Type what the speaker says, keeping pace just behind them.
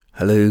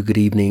Hello, good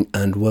evening,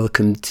 and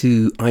welcome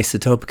to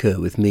Isotopica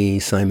with me,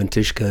 Simon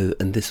Tishko,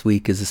 and this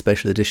week is a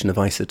special edition of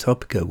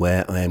Isotopica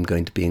where I am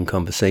going to be in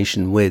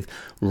conversation with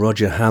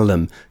Roger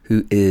Hallam,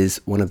 who is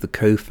one of the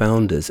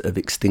co-founders of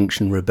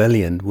Extinction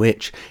Rebellion,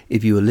 which,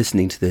 if you are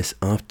listening to this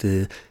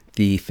after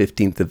the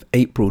 15th of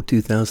April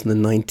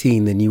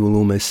 2019, then you will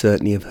almost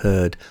certainly have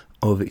heard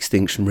of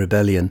Extinction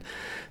Rebellion.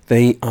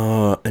 They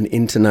are an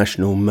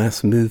international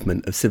mass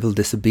movement of civil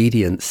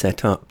disobedience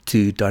set up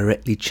to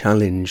directly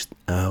challenge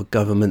our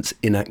government's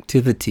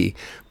inactivity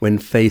when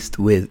faced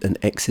with an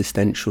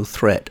existential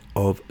threat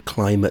of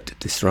climate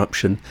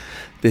disruption.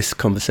 This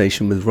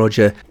conversation with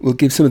Roger will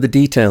give some of the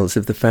details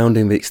of the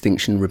founding of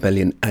Extinction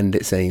Rebellion and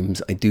its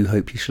aims. I do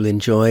hope you shall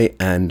enjoy,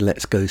 and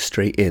let's go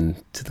straight in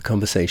to the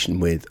conversation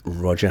with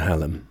Roger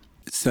Hallam.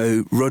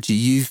 So, Roger,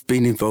 you've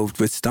been involved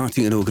with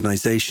starting an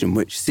organisation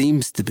which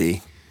seems to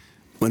be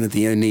one of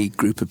the only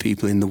group of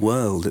people in the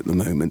world at the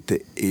moment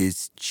that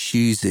is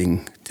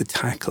choosing to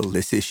tackle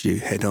this issue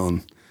head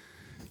on.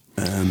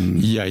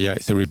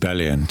 It's a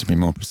rebellion, to be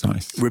more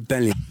precise.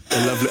 Rebellion,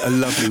 a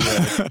lovely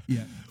word.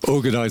 Yeah.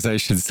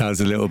 Organisation sounds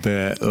a little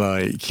bit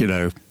like,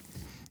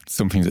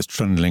 something that's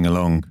trundling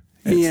along.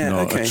 It's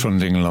not a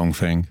trundling along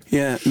thing.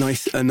 Yeah,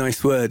 a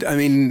nice word. I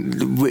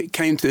mean, it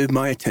came to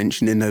my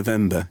attention in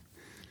November.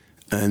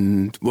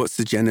 And what's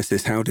the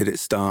genesis? How did it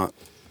start?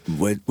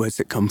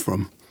 Where's it come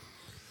from?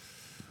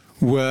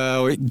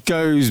 Well, it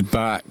goes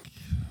back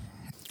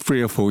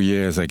 3 or 4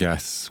 years, I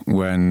guess,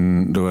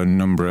 when there were a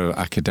number of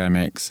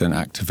academics and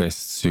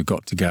activists who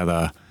got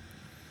together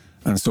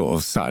and sort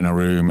of sat in a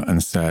room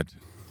and said,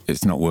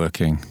 it's not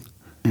working.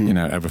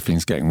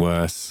 Everything's getting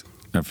worse.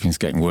 Everything's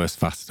getting worse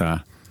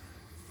faster.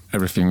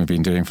 Everything we've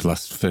been doing for the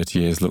last 30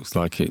 years looks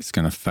like it's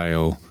going to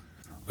fail.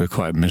 We're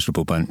quite a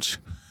miserable bunch.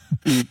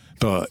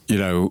 But,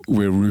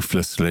 we're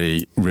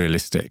ruthlessly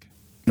realistic.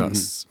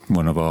 That's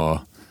one of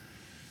our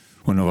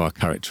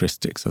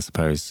characteristics, I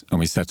suppose. And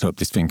we set up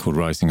this thing called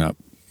Rising Up,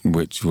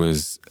 which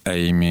was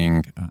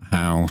aiming at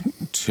how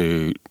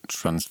to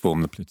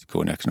transform the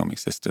political and economic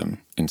system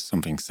into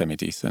something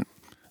semi-decent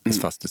as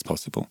fast as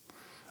possible.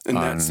 And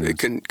that's,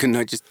 can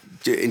I just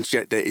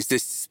interject there? Is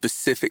this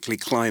specifically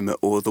climate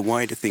or the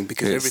wider thing?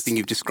 Because everything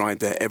you've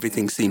described there,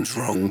 everything seems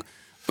wrong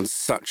on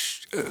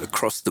such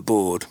across the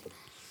board.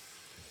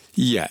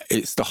 Yeah,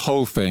 it's the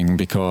whole thing,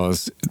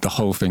 because the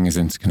whole thing is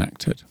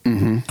interconnected.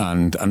 Mm-hmm.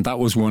 And that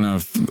was one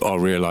of our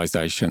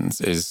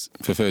realizations, is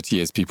for 30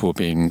 years people have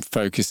been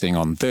focusing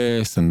on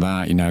this and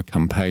that,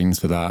 campaigns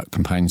for that,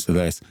 campaigns for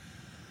this.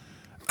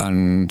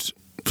 And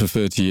for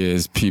 30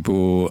 years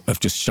people have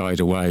just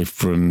shied away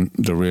from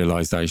the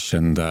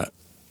realization that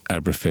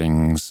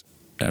everything's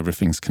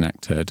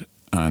connected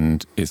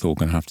and it's all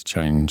going to have to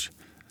change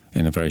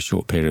in a very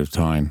short period of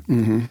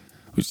time,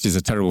 which is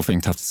a terrible thing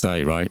to have to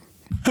say, right?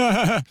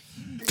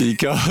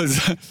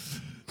 Because,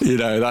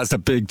 that's a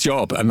big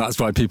job, and that's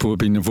why people have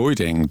been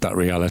avoiding that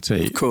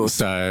reality. Of course.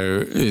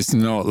 So it's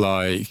not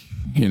like,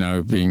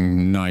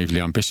 being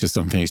naively ambitious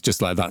or something. It's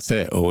just like, that's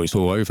it, or it's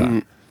all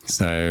over.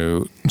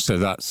 So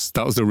that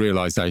was the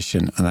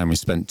realization. And then we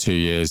spent 2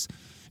 years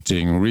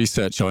doing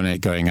research on it,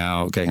 going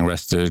out, getting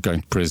arrested,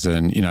 going to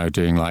prison,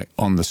 doing like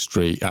on the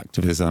street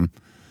activism,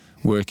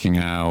 working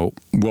out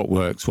what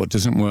works, what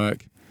doesn't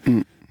work.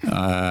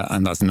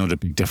 And that's another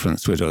big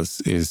difference with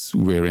us, is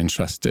we're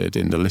interested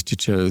in the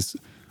literatures,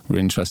 we're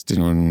interested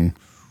in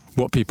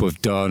what people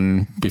have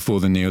done before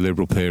the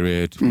neoliberal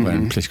period,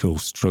 when political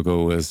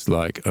struggle was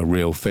like a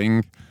real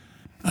thing.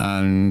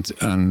 And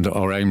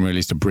our aim really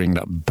is to bring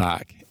that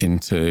back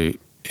into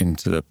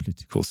the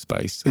political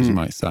space, as you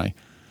might say.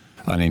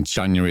 And in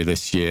January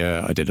this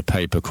year, I did a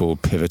paper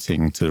called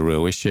Pivoting to the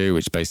Real Issue,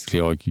 which basically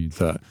argued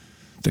that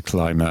the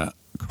climate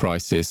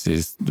crisis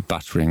is the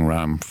battering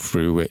ram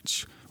through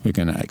which we're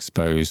going to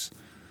expose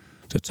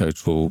the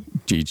total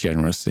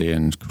degeneracy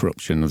and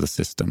corruption of the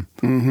system.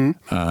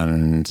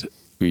 And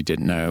we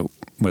didn't know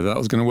whether that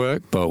was going to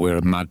work, but we're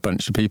a mad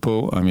bunch of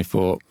people, and we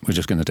thought we're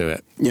just going to do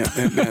it.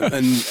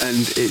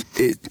 And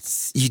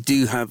it's you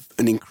do have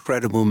an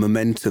incredible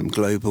momentum,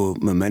 global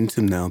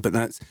momentum now, but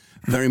that's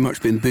very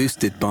much been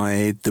boosted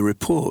by the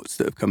reports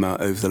that have come out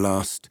over the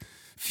last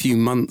few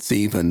months,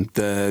 even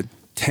the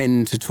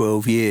 10 to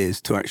 12 years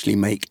to actually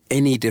make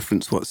any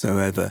difference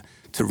whatsoever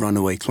to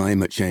runaway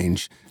climate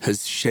change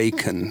has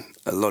shaken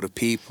a lot of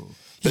people,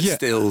 but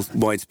still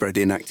widespread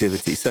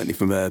inactivity, certainly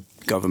from a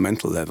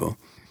governmental level.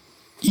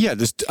 Yeah,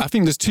 I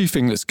think there's two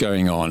things that's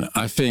going on.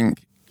 I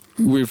think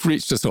we've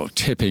reached a sort of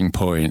tipping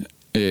point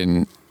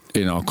in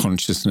our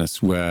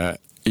consciousness where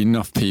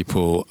enough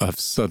people have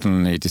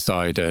suddenly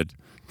decided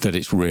that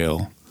it's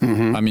real.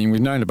 I mean,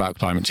 we've known about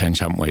climate change,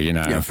 haven't we?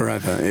 Yeah,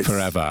 forever.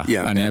 Forever.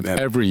 Yeah, and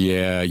every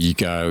year you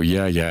go,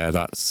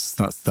 that's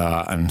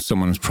that, and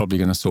someone's probably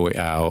going to sort it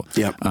out,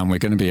 and we're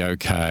going to be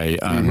okay.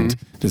 And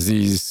there's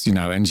these,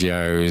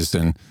 NGOs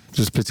and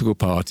there's political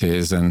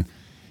parties, and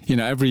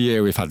every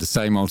year we've had the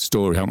same old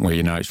story, haven't we?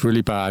 It's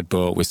really bad,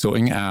 but we're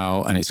sorting it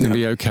out and it's going to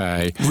be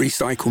okay.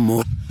 Recycle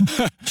more,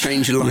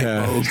 change your light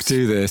bulbs.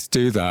 Do this,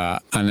 do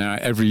that. And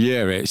every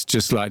year it's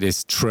just like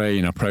this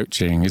train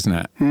approaching, isn't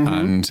it?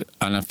 And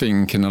I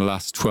think in the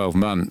last 12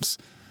 months,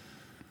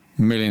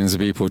 millions of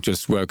people have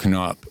just woken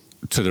up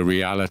to the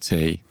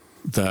reality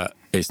that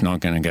it's not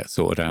going to get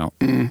sorted out.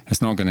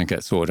 It's not going to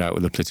get sorted out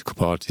with the political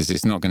parties.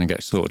 It's not going to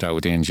get sorted out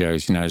with the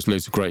NGOs. There's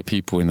loads of great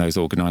people in those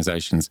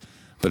organisations,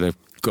 but they've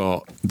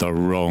got the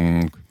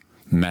wrong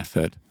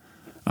method.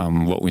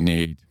 What we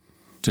need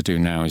to do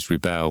now is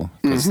rebel,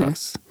 because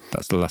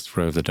that's the last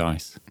throw of the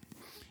dice.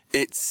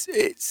 It's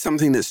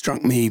something that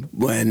struck me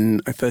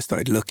when I first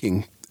started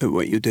looking at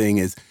what you're doing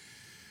is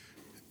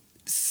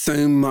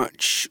so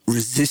much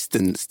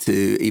resistance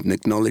to even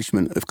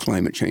acknowledgement of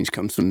climate change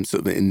comes from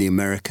sort of in the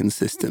American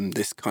system,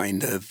 this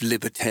kind of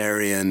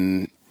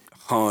libertarian,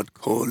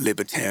 hardcore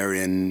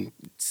libertarian,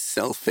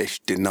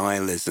 selfish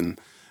denialism.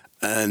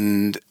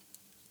 And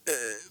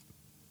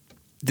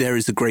there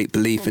is a great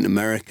belief in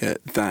America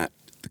that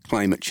the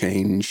climate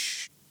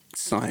change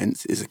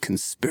science is a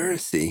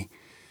conspiracy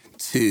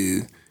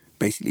to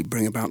basically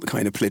bring about the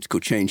kind of political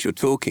change you're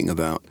talking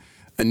about.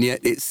 And yet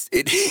it's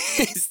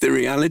the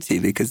reality,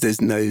 because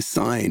there's no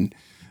sign.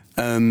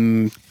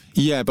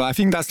 Yeah, but I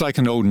think that's like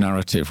an old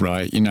narrative,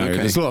 right?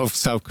 There's a lot of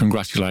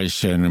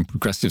self-congratulation and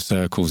progressive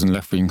circles and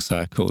left-wing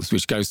circles,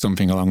 which goes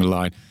something along the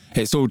line.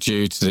 It's all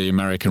due to the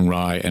American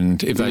right,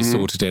 and if they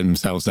sorted it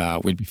themselves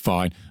out, we'd be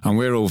fine. And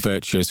we're all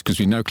virtuous because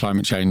we know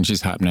climate change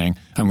is happening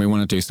and we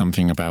want to do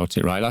something about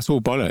it, right? That's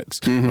all bollocks,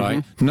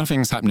 right?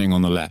 Nothing's happening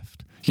on the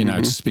left,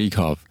 to speak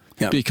of.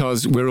 Yep.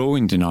 Because we're all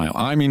in denial.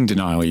 I'm in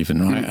denial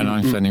even, right? And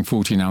I'm spending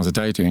 14 hours a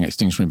day doing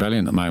Extinction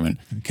Rebellion at the moment.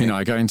 Okay.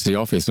 I go into the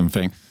office and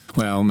think,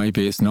 well,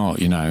 maybe it's not,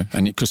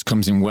 and it just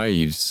comes in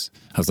waves.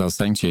 As I was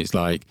saying to you, it's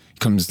like, it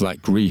comes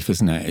like grief,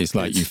 isn't it? It's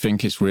like you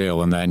think it's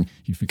real and then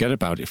you forget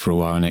about it for a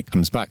while and it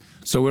comes back.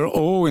 So we're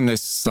all in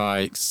this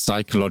like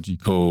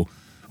psychological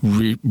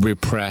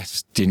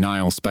repressed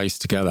denial space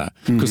together,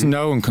 because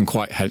no one can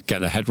quite get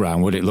their head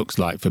around what it looks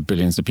like for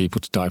billions of people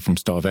to die from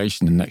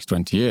starvation in the next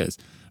 20 years.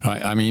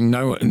 Right? I mean,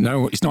 no,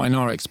 it's not in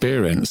our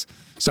experience.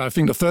 So I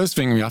think the first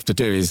thing we have to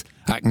do is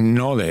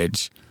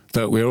acknowledge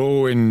that we're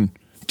all in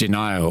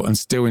denial and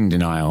still in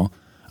denial,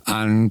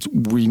 and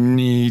we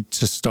need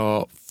to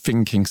start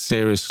thinking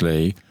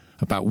seriously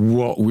about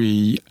what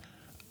we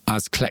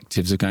as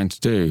collectives are going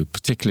to do,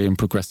 particularly in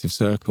progressive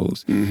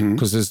circles,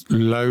 because there's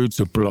loads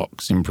of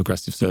blocks in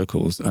progressive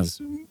circles, as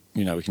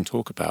we can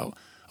talk about,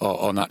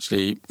 on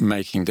actually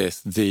making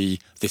this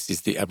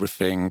is the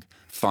everything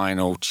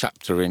final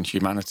chapter in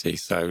humanity.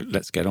 So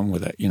let's get on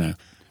with it,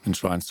 and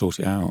try and sort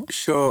it out.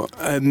 Sure.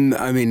 I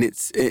mean,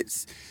 it's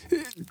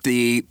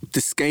the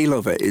scale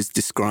of it is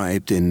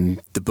described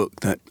in the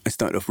book that I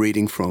started off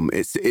reading from.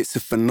 It's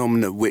a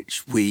phenomenon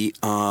which we're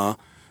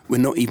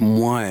not even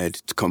wired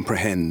to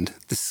comprehend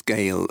the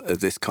scale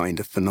of this kind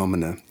of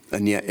phenomena,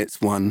 and yet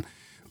it's one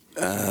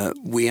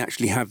we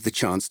actually have the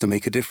chance to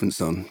make a difference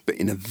on, but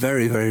in a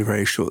very, very,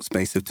 very short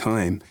space of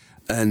time.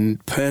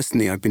 And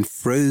personally, I've been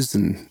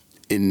frozen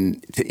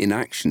into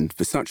inaction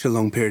for such a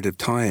long period of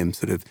time,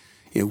 sort of,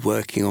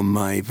 working on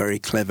my very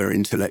clever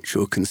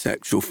intellectual,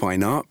 conceptual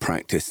fine art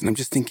practice. And I'm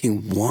just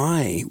thinking,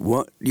 why?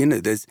 What,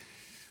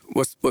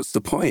 what's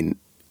the point?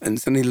 And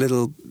suddenly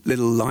little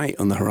light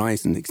on the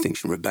horizon,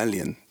 Extinction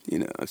Rebellion,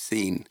 I've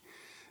seen.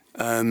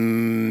 How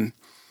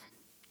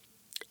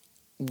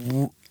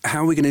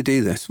are we going to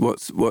do this?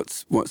 What's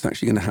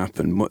actually going to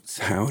happen?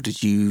 How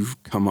did you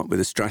come up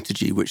with a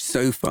strategy which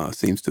so far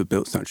seems to have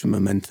built such a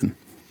momentum?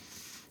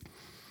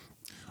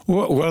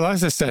 Well,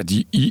 as I said,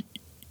 you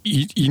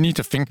need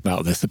to think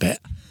about this a bit.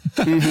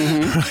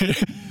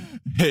 Right?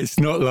 It's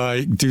not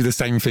like do the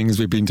same things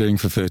we've been doing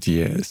for 30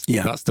 years.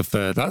 Yeah.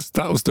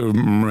 That was the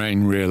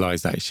main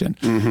realization.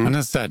 And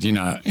as I said,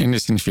 in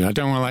this interview, I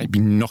don't want to be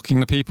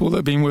knocking the people that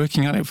have been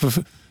working at it for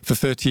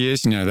 30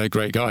 years. They're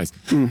great guys.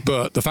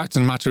 But the fact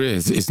of the matter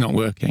is, it's not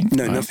working.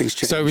 No, right? Nothing's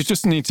changed. So we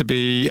just need to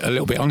be a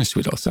little bit honest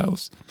with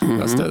ourselves.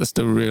 That's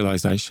the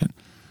realization.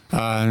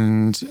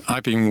 And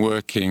I've been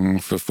working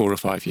for 4 or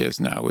 5 years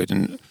now with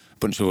a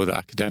bunch of other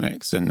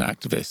academics and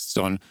activists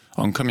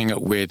on coming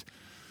up with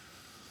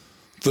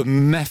the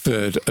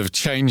method of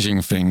changing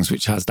things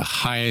which has the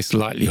highest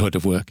likelihood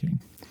of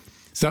working.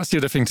 So that's the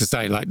other thing to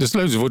say. Like, there's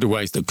loads of other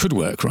ways that could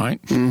work, right?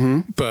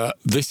 But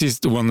this is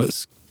the one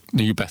that's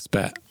the best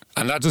bet.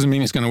 And that doesn't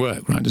mean it's going to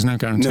work, right? There's no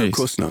guarantees. No, of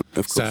course not.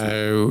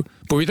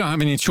 But we don't have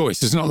any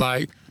choice. It's not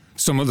like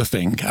some other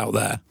thing out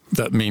there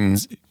that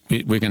means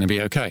we're going to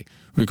be okay.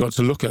 We've got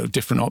to look at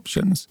different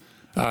options.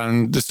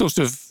 And there's sort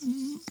of,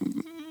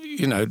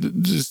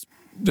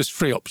 there's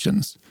 3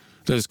 options.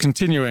 There's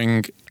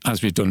continuing,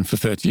 as we've done for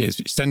 30 years,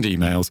 which send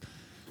emails,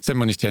 send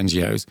money to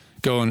NGOs,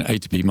 go on A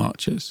to B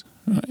marches,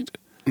 right?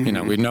 We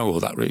know all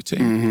that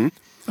routine.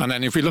 And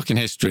then if we look in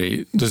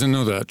history, there's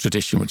another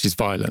tradition, which is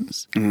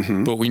violence.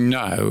 But we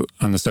know,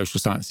 and the social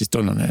science is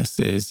done on this,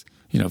 is,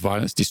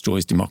 violence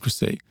destroys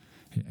democracy.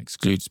 It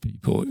excludes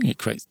people. It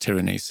creates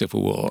tyranny,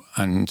 civil war,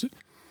 and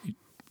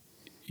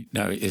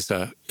No, it's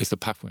a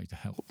pathway to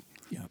help.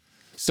 Yeah.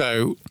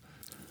 So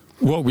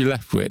what we're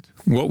left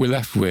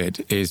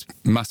with is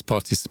mass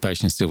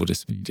participation in civil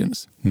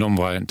disobedience,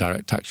 non-violent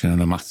direct action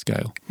on a mass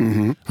scale.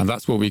 Mm-hmm. And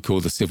that's what we call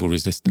the civil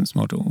resistance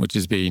model, which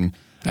has been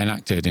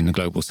enacted in the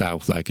global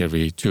south like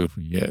every 2 or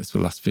 3 years for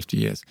the last 50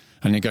 years.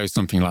 And it goes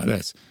something like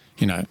this.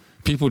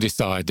 People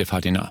decide they've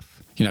had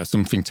enough.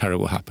 Something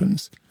terrible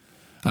happens.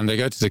 And they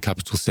go to the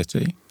capital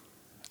city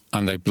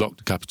and they block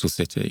the capital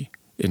city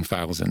in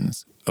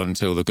thousands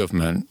until the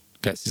government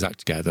gets its act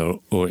together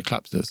or it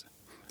collapses.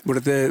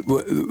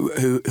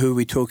 Who are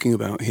we talking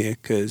about here?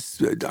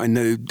 Because I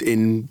know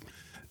in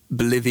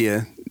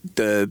Bolivia,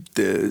 the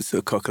sort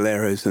of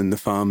cocaleros and the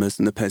farmers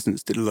and the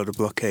peasants did a lot of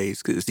blockades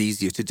because it was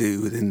easier to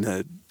do within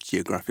the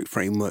geographic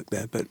framework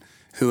there. But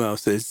who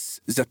else?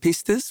 There's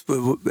Zapistas.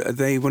 Are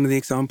they one of the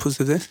examples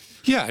of this?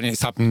 Yeah, and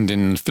it's happened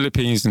in the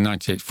Philippines in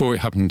 1984. It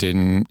happened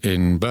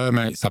in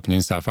Burma. It's happened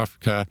in South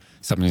Africa.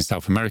 It's happened in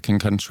South American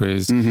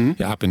countries.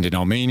 Mm-hmm. It happened in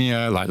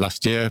Armenia, like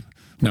last year.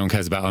 No one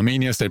cares about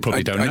Armenia, so they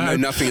probably don't know. I know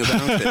nothing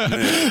about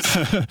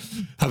it.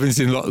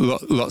 Happens in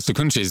lots of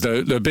countries.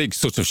 The big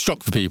sort of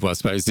shock for people, I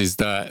suppose, is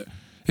the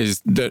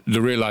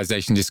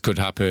realization this could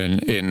happen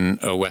in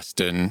a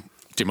Western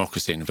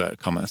democracy, in inverted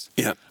commas.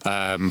 Yeah.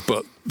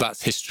 But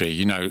that's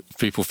history.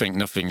 People think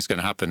nothing's going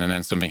to happen, and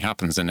then something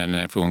happens, and then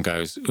everyone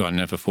goes, "Oh, I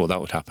never thought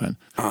that would happen."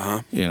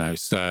 Uh-huh.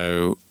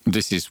 So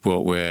this is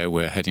what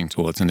we're heading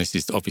towards, and this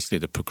is obviously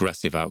the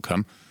progressive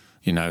outcome.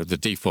 The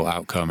default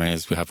outcome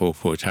is we have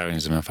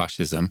authoritarianism and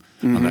fascism,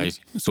 mm-hmm. and they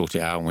sort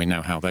it out, and we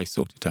know how they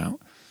sort it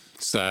out.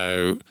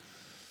 So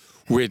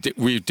we're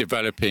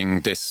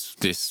developing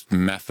this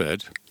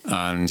method,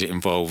 and it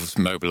involves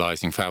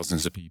mobilising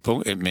thousands of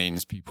people. It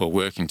means people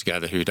working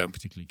together who don't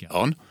particularly get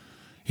on.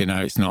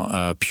 It's not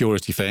a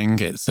purity thing.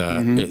 It's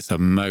a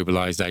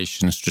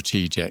mobilisation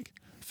strategic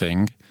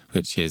thing,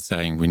 which is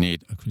saying we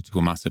need a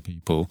critical mass of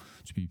people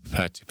to be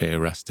prepared to be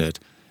arrested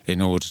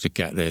in order to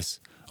get this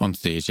onto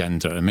the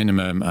agenda at a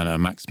minimum, and at a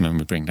maximum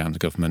we bring down the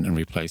government and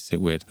replace it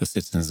with a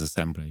citizens'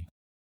 assembly.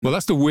 Well,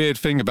 that's the weird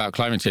thing about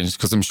climate change,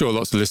 because I'm sure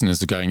lots of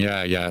listeners are going,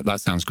 yeah,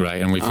 that sounds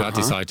great. And we've had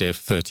this idea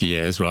for 30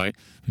 years, right?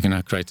 We're going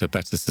to create a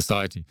better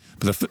society.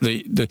 But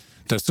the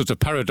sort of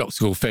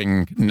paradoxical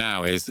thing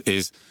now is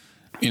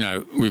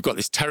we've got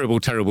this terrible,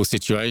 terrible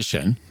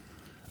situation,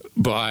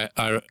 but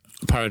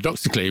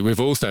paradoxically, we've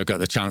also got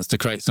the chance to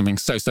create something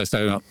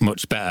so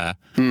much better,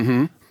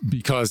 mm-hmm.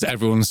 because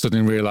everyone's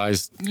suddenly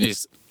realised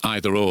it's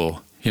either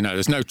or.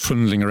 There's no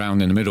trundling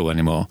around in the middle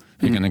anymore.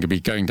 We're going to be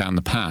going down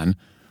the pan,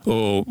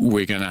 or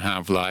we're going to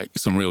have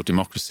some real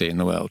democracy in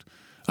the world.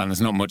 And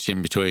there's not much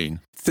in between.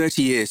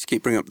 30 years,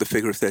 keep bringing up the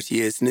figure of 30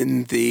 years. And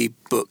in the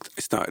book that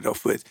I started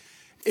off with,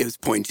 it was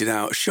pointed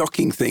out, a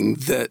shocking thing,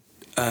 that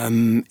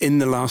in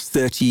the last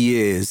 30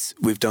 years,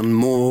 we've done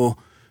more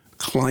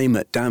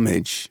climate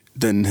damage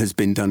than has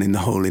been done in the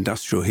whole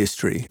industrial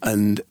history.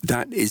 And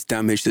that is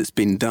damage that's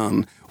been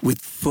done with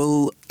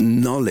full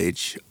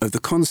knowledge of the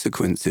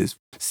consequences.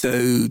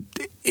 So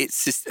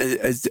it's just,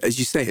 as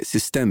you say, it's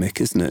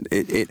systemic, isn't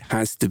it? It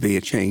has to be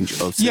a change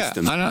of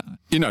system. Yeah,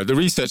 and the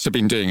research I've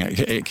been doing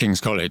at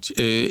King's College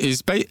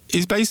is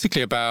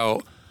basically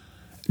about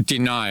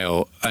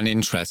denial and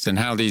interest and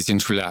how these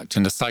interact,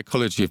 and the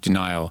psychology of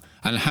denial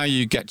and how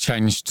you get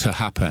change to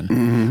happen.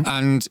 Mm-hmm.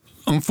 And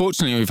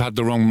unfortunately, we've had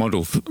the wrong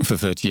model for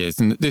 30 years.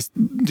 And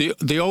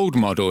the old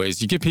model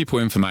is you give people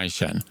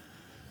information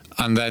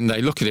and then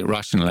they look at it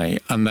rationally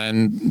and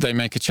then they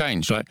make a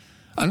change, right?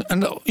 And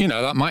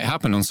that might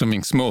happen on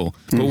something small.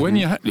 But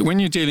mm-hmm. when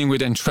you're dealing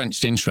with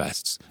entrenched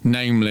interests,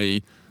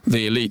 namely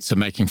the elites are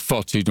making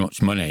far too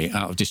much money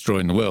out of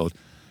destroying the world,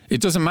 it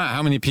doesn't matter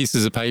how many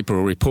pieces of paper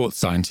or reports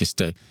scientists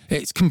do.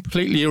 It's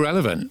completely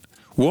irrelevant.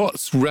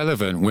 What's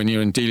relevant when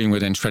you're dealing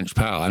with entrenched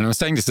power? And I'm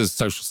saying this as a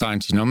social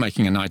scientist, not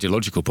making an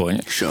ideological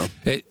point. Sure.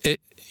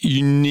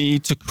 You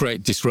need to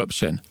create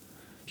disruption.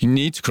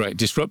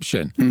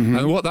 Mm-hmm.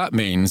 And what that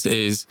means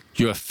is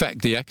you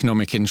affect the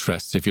economic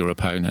interests of your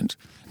opponent.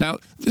 Now,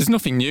 there's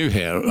nothing new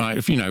here,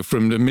 right?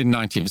 From the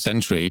mid-19th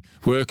century,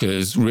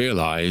 workers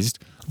realised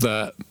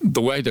that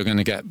the way they're going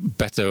to get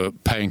better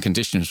pay and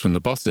conditions from the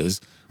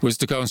bosses was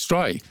to go on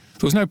strike.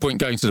 There was no point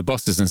going to the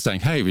bosses and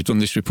saying, hey, we've done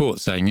this report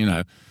saying,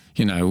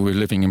 we're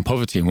living in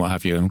poverty and what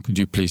have you, and could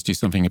you please do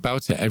something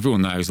about it?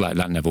 Everyone knows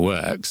that never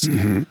works.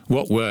 Mm-hmm.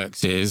 What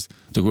works is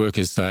the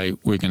workers say,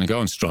 we're going to go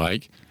on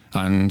strike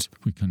and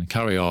we're going to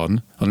carry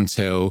on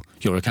until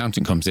your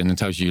accountant comes in and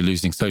tells you you're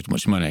losing so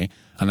much money.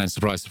 And then,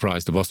 surprise,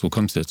 surprise, the boss will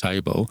come to the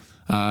table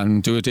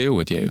and do a deal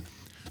with you.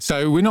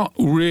 So we're not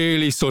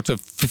really sort of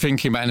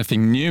thinking about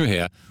anything new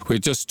here. We're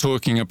just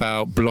talking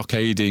about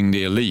blockading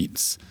the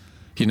elites,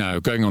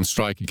 going on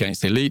strike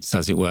against the elites,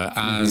 as it were,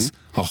 as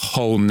a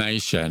whole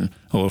nation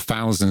or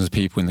thousands of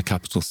people in the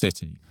capital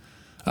city.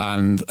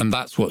 And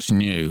that's what's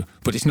new.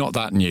 But it's not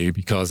that new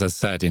because, as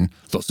I said, in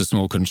lots of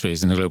small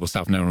countries in the global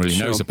south, no one really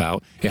knows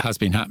about. It has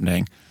been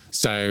happening.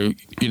 So,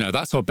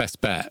 that's our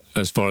best bet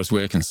as far as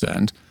we're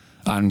concerned.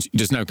 And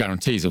there's no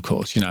guarantees, of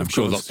course. I'm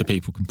sure lots of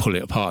people can pull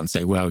it apart and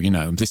say, well,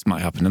 this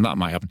might happen and that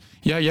might happen.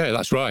 Yeah,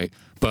 that's right.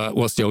 But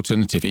what's the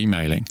alternative?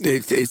 Emailing.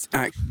 It's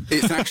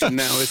action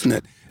now, isn't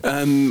it?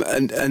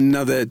 And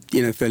another,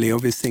 fairly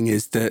obvious thing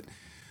is that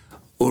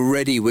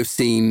already we've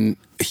seen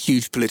a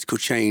huge political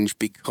change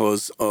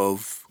because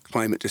of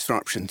climate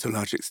disruption to a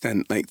large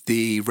extent. Like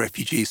the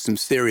refugees from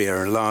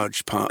Syria, a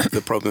large part of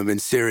the problem in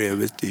Syria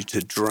was due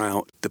to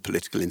drought, the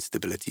political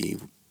instability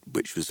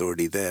which was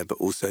already there, but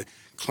also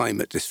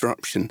climate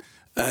disruption.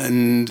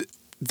 And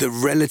the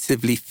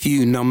relatively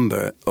few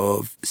number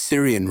of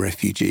Syrian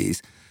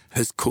refugees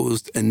has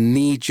caused a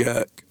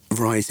knee-jerk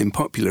rise in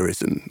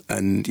popularism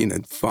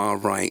and, far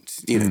right,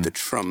 the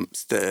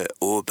Trumps, the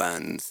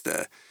Orbans,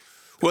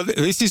 Well,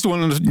 this is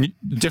one of the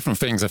different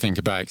things I think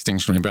about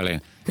Extinction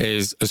Rebellion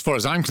is, as far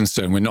as I'm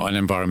concerned, we're not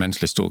an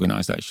environmentalist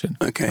organisation.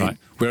 Okay. Right?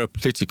 We're a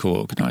political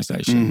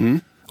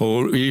organisation,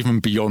 or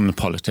even beyond the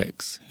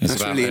politics. It's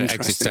That's about really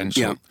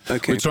existential. Yeah.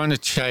 Okay. We're trying to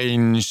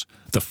change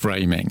the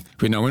framing.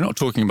 We're not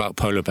talking about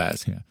polar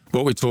bears here.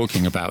 What we're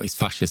talking about is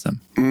fascism.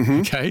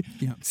 Okay?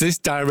 Yeah. So this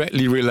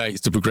directly relates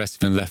to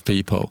progressive and left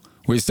people.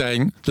 We're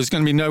saying there's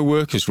going to be no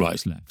workers'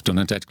 rights left on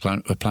a dead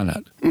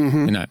planet.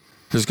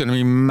 There's going to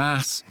be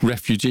mass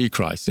refugee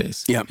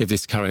crisis if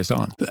this carries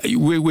on.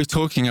 We're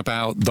talking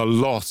about the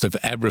loss of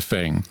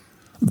everything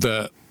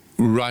that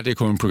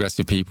radical and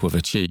progressive people have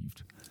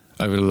achieved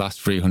over the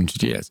last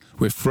 300 years.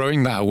 We're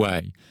throwing that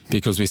away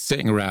because we're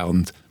sitting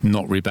around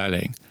not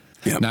rebelling.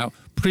 Yep. Now,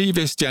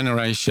 previous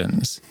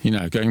generations,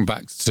 going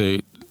back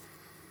to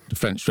the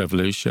French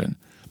Revolution,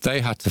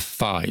 they had to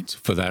fight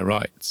for their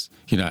rights,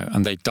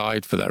 and they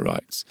died for their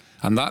rights.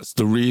 And that's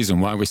the reason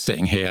why we're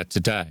sitting here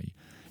today,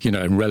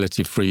 in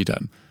relative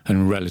freedom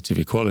and relative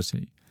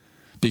equality,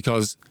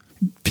 because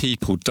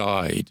people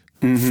died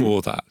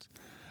for that.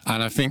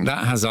 And I think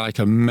that has like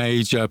a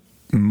major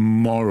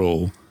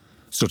moral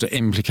sort of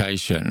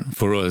implication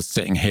for us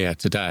sitting here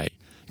today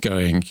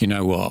going, you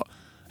know what,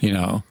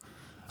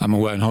 I'm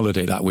away on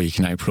holiday that week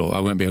in April. I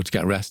won't be able to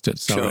get arrested.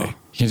 Sorry.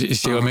 Sure. You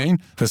see what I mean?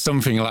 There's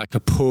something like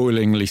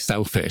appallingly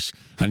selfish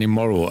and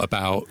immoral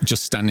about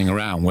just standing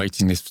around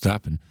waiting this to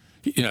happen.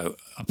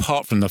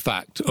 Apart from the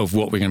fact of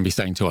what we're going to be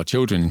saying to our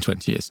children in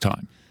 20 years'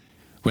 time,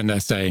 when they're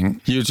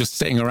saying, you're just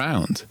sitting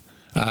around.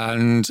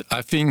 And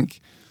I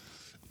think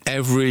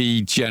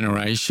every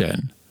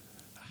generation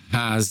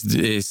has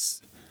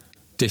this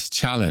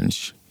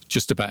challenge.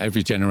 Just about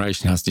every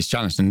generation has this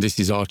challenge. And this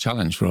is our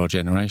challenge for our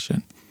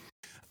generation.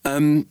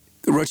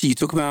 Roger, you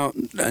talk about,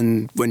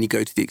 and when you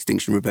go to the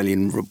Extinction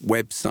Rebellion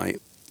website,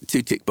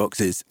 2 tick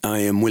boxes: I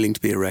am willing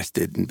to be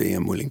arrested, and B,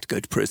 I'm willing to go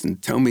to prison.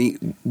 Tell me,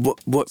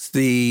 what's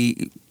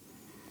the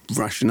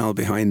rationale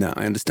behind that?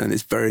 I understand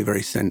it's very,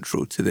 very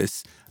central to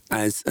this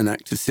as an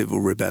act of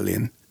civil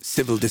rebellion,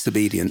 civil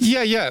disobedience.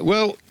 Yeah.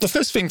 Well, the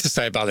first thing to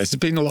say about this, there's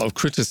been a lot of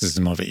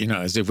criticism of it,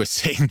 as if we're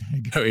sitting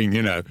there going,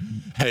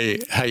 hey,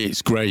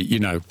 it's great,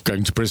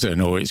 going to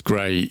prison, or it's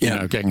great,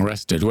 getting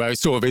arrested. Well, it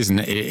sort of isn't.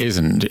 It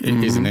isn't.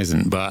 It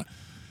isn't. But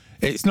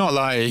it's not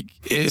like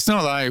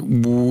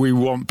we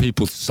want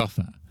people to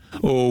suffer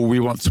or we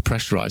want to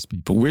pressurize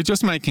people. We're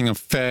just making a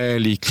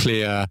fairly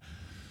clear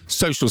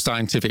social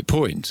scientific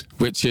point,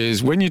 which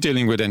is when you're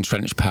dealing with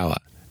entrenched power,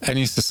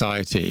 any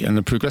society, and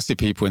the progressive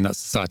people in that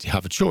society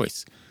have a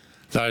choice.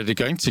 They're either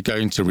going to go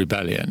into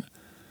rebellion,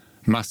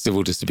 mass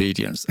civil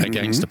disobedience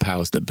against the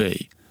powers that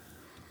be,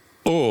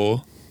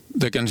 or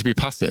they're going to be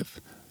passive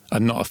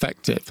and not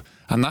effective.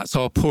 And that's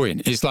our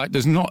point. It's like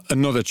there's not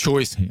another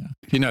choice here.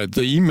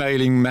 The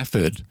emailing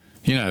method,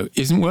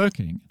 isn't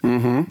working,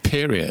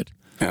 period.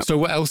 Yep. So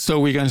what else are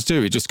we going to do?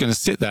 We're just going to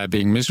sit there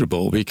being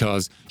miserable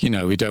because,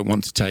 we don't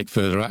want to take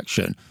further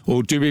action?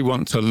 Or do we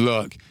want to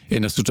look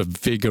in a sort of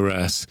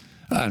vigorous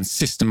and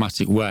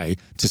systematic way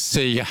to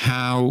see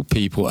how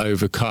people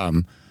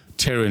overcome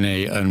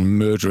tyranny and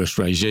murderous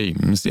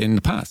regimes in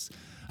the past?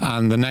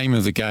 And the name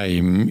of the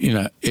game,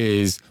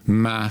 is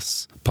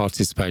mass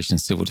participation in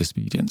civil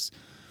disobedience,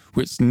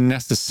 which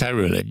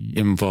necessarily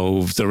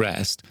involves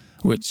arrest,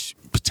 which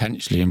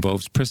potentially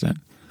involves prison.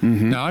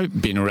 Now,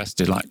 I've been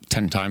arrested like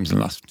 10 times in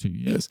the last 2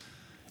 years.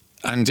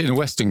 And in a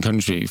Western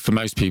country, for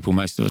most people,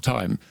 most of the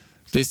time,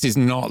 this is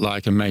not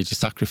like a major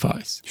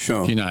sacrifice.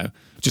 Sure.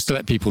 Just to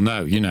let people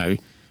know, a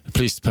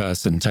police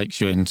person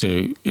takes you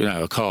into,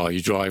 a car,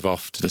 you drive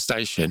off to the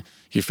station,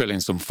 you fill in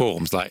some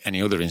forms like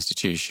any other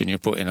institution, you're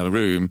put in a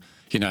room,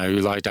 you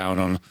lie down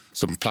on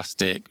some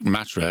plastic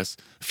mattress,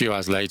 a few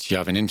hours later you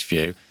have an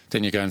interview,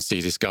 then you go and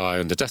see this guy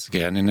on the desk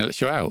again and he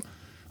lets you out.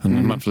 And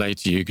a month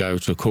later you go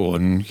to a court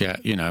and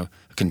get, a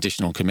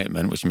conditional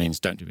commitment, which means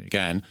don't do it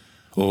again,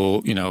 or,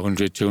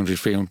 100, 200,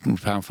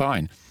 300 pound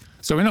fine.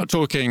 So we're not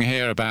talking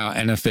here about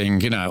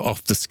anything,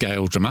 off the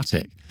scale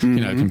dramatic,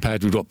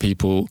 compared with what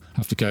people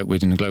have to cope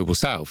with in the global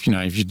south.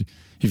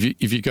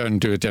 If you go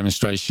and do a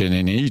demonstration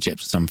in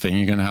Egypt or something,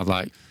 you're going to have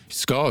like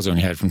scars on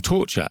your head from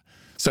torture.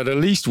 So the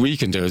least we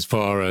can do as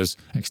far as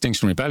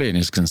Extinction Rebellion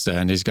is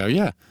concerned is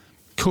go,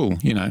 cool,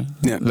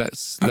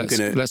 let's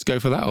go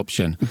for that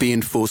option.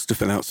 Being forced to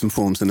fill out some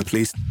forms in the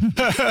police.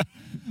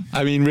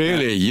 I mean,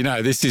 really,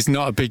 this is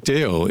not a big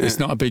deal. It's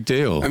not a big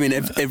deal. I mean,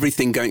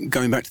 everything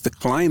going back to the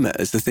climate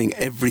as the thing,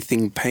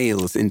 everything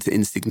pales into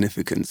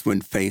insignificance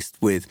when faced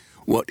with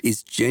what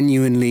is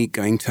genuinely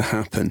going to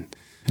happen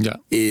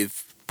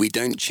if we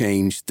don't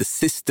change the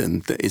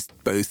system that is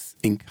both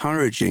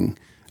encouraging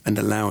and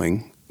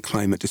allowing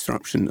climate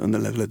disruption on the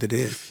level that it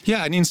is.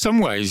 Yeah, and in some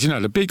ways,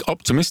 the big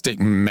optimistic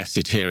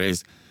message here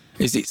is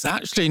it's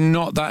actually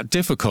not that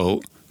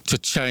difficult to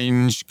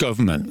change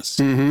governments,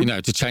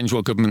 to change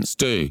what governments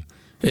do.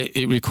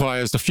 It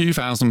requires a few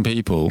thousand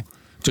people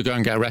to go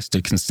and get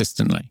arrested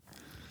consistently.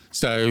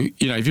 So,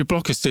 if you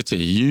block a city,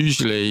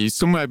 usually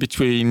somewhere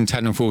between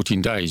 10 and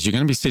 14 days, you're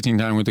going to be sitting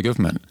down with the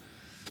government.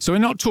 So we're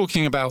not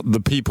talking about the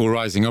people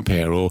rising up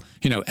here or,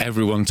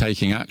 everyone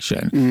taking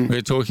action.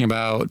 We're talking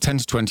about 10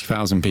 to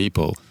 20,000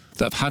 people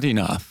that have had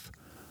enough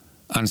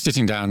and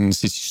sitting down in the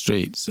city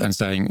streets and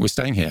saying, we're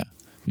staying here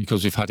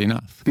because we've had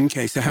enough.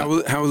 Okay, so how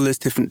will this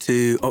different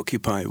to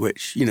Occupy,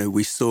 which,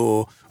 we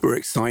saw, were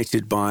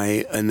excited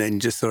by, and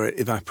then just saw it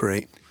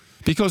evaporate?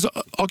 Because,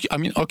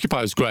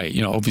 Occupy was great,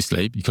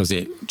 obviously, because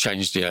it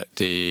changed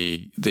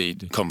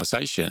the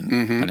conversation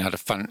and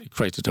it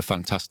created a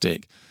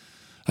fantastic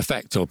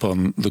effect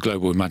upon the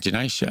global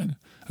imagination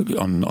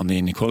on the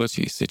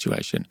inequality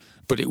situation.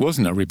 But it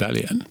wasn't a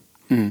rebellion,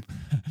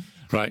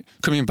 right?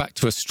 Coming back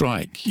to a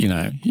strike,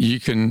 you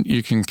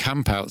can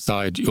camp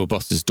outside your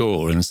boss's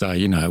door and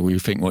say, we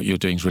think what you're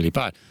doing is really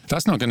bad.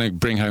 That's not going to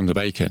bring home the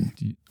bacon.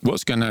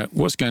 What's going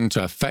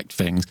to affect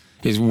things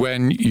is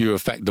when you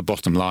affect the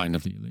bottom line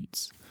of the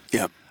elites.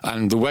 Yeah.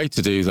 And the way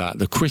to do that,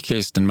 the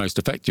quickest and most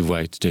effective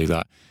way to do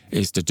that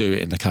is to do it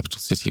in the capital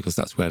city because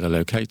that's where they're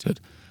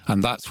located.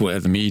 And that's where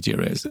the media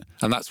is.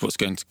 And that's what's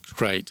going to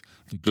create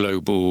the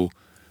global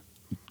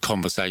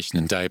conversation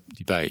and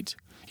debate.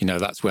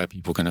 That's where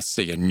people are going to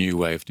see a new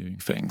way of doing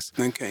things.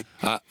 Okay.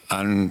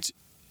 And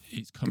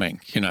it's coming,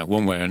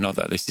 one way or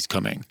another, this is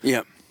coming.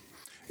 Yeah.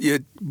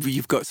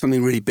 You've got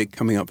something really big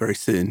coming up very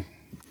soon.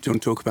 Do you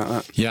want to talk about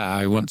that? Yeah,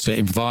 I want to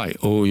invite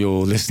all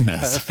your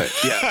listeners.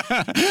 Perfect.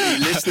 Yeah. You're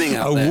listening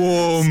out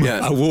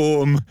there. A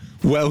warm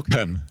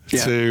welcome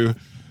to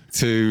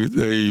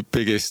the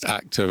biggest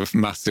act of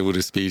mass civil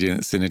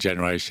disobedience in a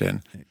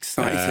generation.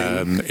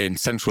 Exciting. In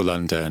central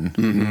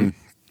London,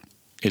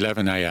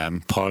 11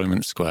 a.m,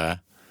 Parliament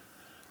Square,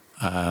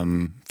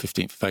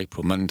 15th of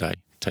April, Monday.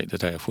 Take the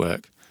day off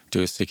work, do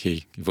a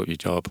sickie, give up your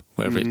job,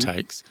 whatever it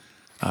takes.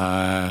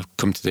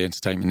 Come to the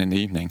entertainment in the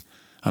evening,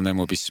 and then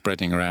we'll be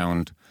spreading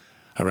around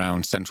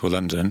central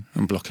London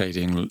and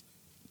blockading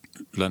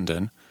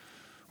London,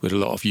 with a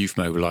lot of youth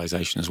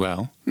mobilisation as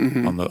well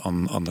on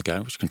the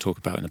go, which we can talk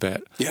about in a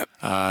bit. Yep.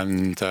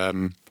 And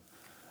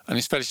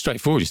it's fairly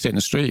straightforward. You sit in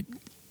the street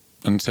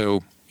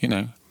until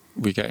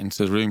we get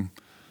into the room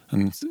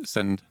and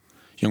send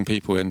young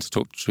people in to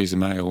talk to Theresa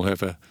May or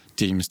whoever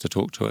deems to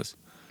talk to us.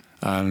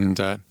 And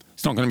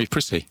it's not going to be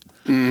pretty.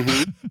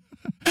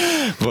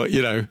 But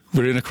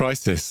we're in a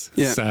crisis.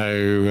 Yeah.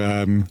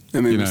 So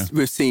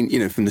we've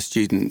seen from the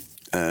student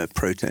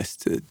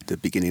protest at the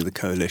beginning of the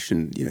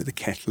coalition, the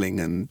kettling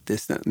and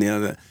this, that and the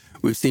other.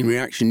 We've seen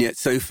reaction, yet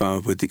so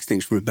far with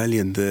Extinction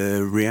Rebellion,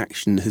 the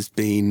reaction has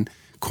been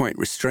quite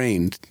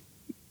restrained.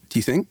 Do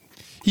you think?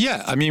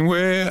 Yeah, I mean,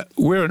 we're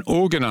an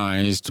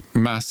organised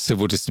mass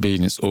civil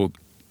disobedience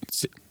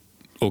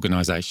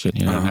organisation,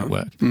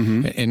 network.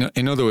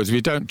 In other words,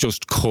 we don't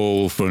just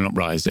call for an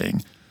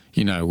uprising.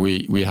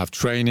 We have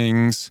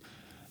trainings,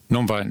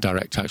 non-violent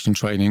direct action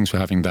trainings. We're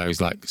having those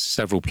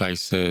several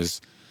places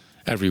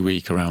every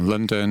week around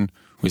London.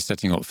 We're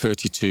setting up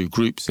 32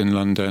 groups in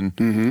London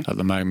at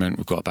the moment.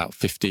 We've got about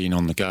 15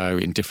 on the go.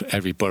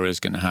 Every borough is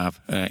going to have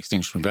an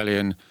Extinction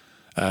Rebellion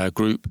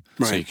group.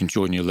 Right. So you can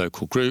join your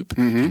local group,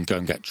 you can go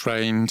and get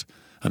trained,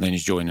 and then you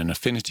join an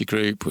affinity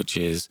group, which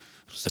is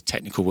a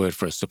technical word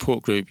for a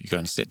support group. You go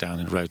and sit down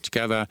in the road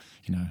together,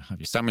 have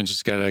your sandwiches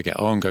together, get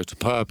on, go to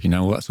pub,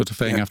 all that sort of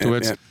thing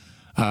afterwards.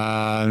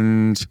 Yeah.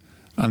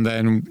 And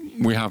then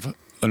we have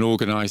an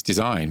organised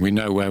design. We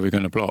know where we're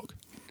going to block.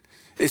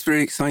 It's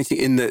really exciting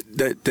in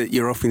that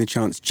you're offering the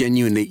chance,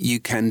 genuinely, you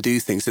can do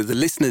things. So the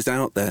listeners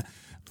out there,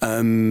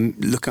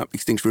 look up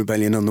Extinction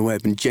Rebellion on the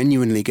web and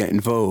genuinely get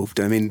involved.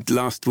 I mean,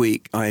 last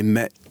week I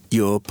met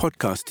your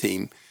podcast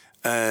team.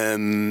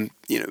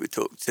 We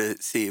talked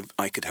to see if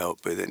I could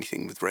help with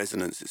anything with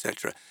resonance,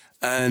 etc.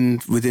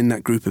 And within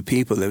that group of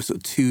people, there were sort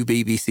of 2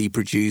 BBC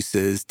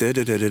producers,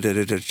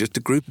 just a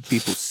group of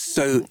people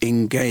so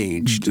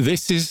engaged.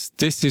 This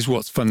is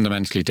what's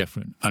fundamentally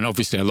different. And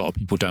obviously a lot of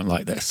people don't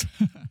like this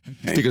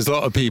because a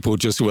lot of people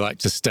just like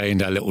to stay in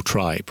their little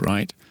tribe,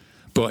 right?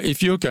 But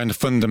if you're going to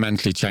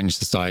fundamentally change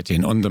society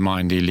and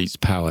undermine the elite's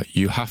power,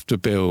 you have to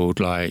build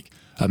a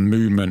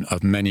movement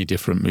of many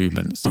different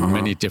movements and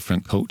many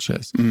different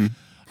cultures.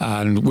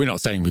 And we're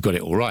not saying we've got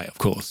it all right, of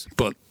course.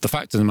 But the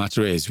fact of the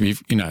matter is,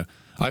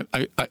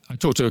 I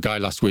talked to a guy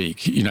last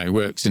week, you know,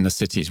 works in the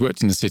city. He's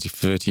worked in the city for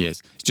 30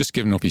 years. He's just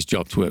given up his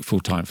job to work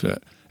full-time for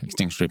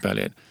Extinction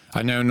Rebellion.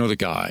 I know another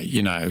guy,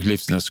 you know, who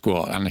lives in a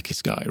squat,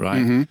 anarchist guy,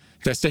 right? Mm-hmm.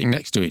 They're sitting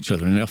next to each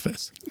other in the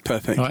office.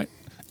 Perfect. Right?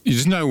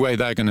 There's no way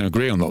they're going to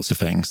agree on lots of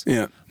things.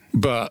 Yeah.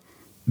 But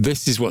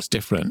this is what's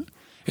different,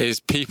 is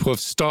people have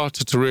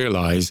started to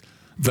realise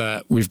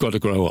that we've got to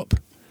grow up.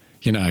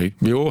 You know,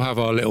 we all have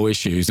our little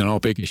issues and our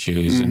big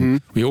issues,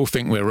 and we all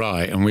think we're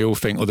right and we all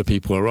think other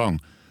people are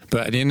wrong.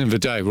 But at the end of the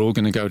day, we're all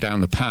going to go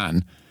down the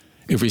pan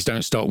if we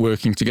don't start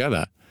working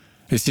together.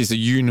 This is a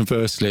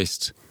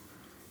universalist,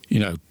 you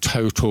know,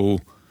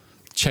 total,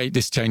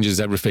 this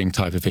changes everything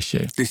type of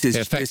issue. It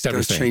affects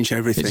everything. Does change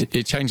everything.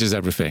 It changes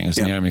everything, as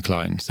Naomi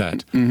Klein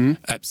said.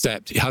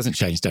 Except it hasn't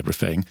changed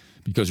everything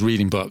because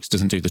reading books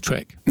doesn't do the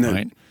trick,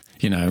 right?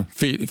 You know,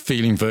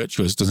 feeling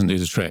virtuous doesn't do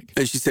the trick.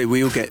 As you say,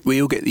 we all get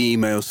the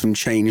emails from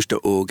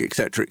change.org,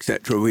 etc.,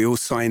 etc. We all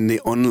sign the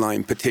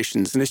online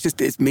petitions, and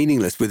it's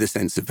meaningless with a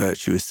sense of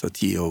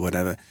virtuosity or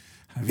whatever,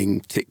 having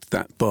ticked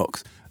that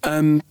box.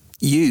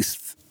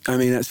 Youth, I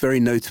mean, that's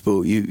very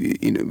notable. You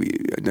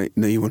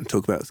know, you want to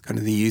talk about kind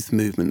of the youth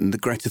movement and the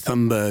Greta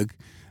Thunberg.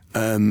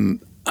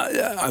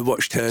 I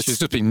watched her. She's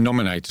just been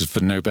nominated for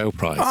the Nobel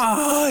Prize.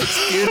 Oh,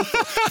 it's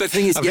beautiful. The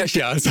thing is,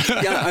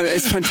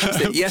 it's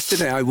fantastic.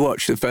 Yesterday, I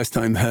watched the first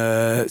time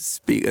her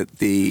speak at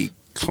the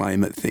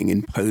climate thing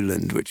in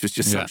Poland, which was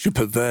just such a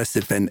perverse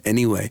event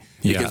anyway,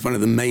 because one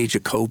of the major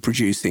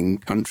coal-producing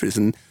countries,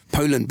 and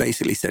Poland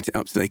basically set it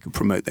up so they could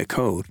promote their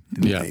coal.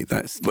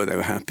 That's where they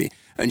were happy.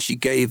 And she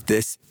gave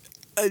this.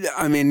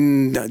 I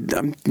mean,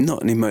 I'm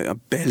not I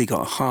barely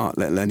got a heart,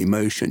 let alone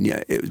emotion.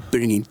 Yet it was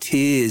bringing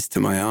tears to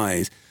my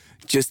eyes.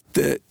 Just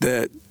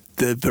the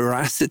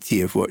veracity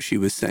of what she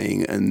was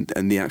saying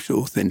and the actual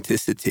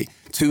authenticity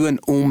to an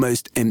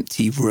almost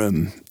empty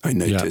room. I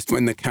noticed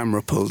when the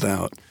camera pulled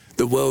out,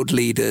 the world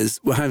leaders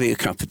were having a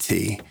cup of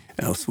tea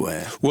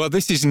elsewhere. Well,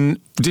 this is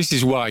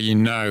why you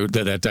know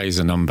that their days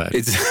are numbered.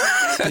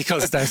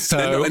 Because they're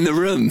not in the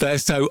room. They're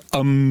so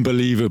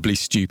unbelievably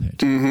stupid.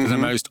 They're the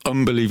most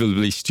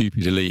unbelievably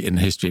stupid elite in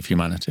the history of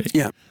humanity.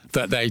 Yeah.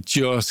 That they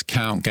just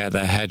can't get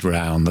their head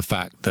around the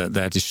fact that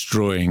they're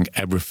destroying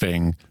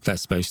everything they're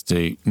supposed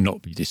to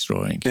not be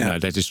destroying. You know,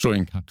 they're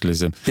destroying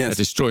capitalism. They're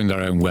destroying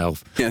their own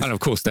wealth. And of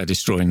course, they're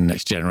destroying the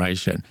next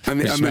generation,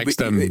 which makes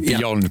them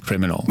beyond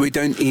criminal. We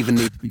don't even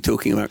need to be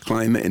talking about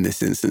climate in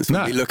this instance.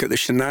 When we look at the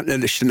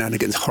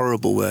shenanigans,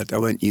 horrible word, I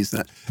won't use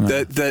that.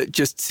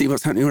 Just see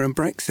what's happening around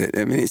Brexit.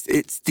 I mean,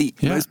 it's the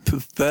most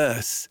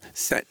perverse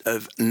set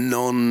of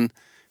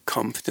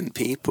non-competent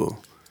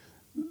people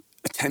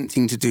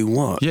attempting to do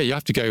what? Yeah, you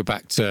have to go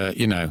back to,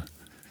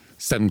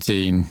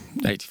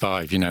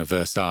 1785,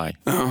 Versailles.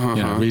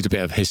 Read a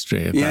bit of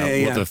history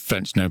about what the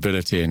French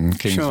nobility and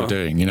kings were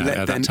doing,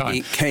 at that time.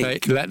 Eat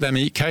cake. Let them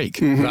eat cake.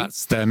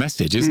 That's their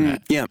message, isn't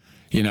it? Yeah.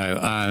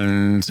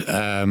 And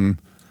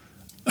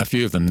a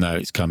few of them know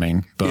it's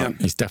coming, but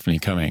it's definitely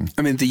coming.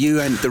 I mean,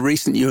 the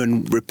recent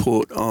UN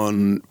report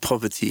on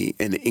poverty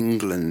in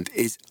England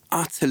is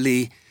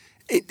utterly...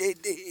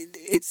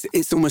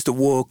 It's almost a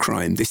war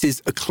crime. This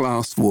is a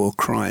class war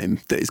crime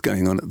that is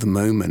going on at the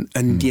moment,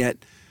 and yet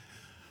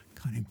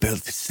can't even be able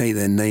to say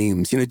their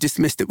names.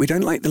 Dismissed it. We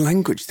don't like the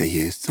language they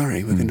use.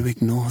 Sorry, we're going to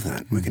ignore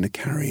that. We're going to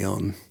carry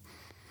on.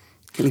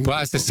 Well,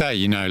 as I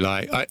say,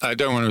 I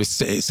don't want to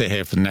sit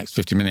here for the next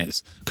 50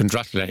 minutes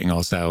congratulating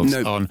ourselves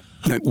on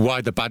why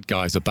the bad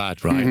guys are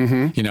bad,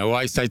 right? What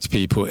I say to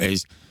people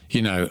is,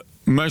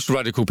 most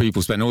radical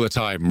people spend all the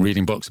time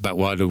reading books about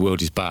why the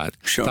world is bad.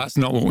 Sure. That's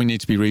not what we need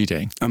to be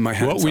reading.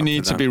 What we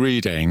need to be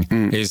reading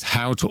is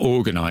how to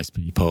organise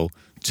people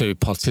to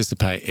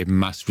participate in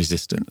mass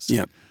resistance.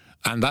 Yeah.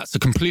 And that's a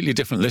completely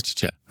different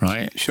literature,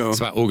 right? Sure. It's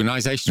about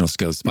organisational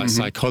skills, it's about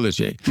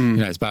psychology,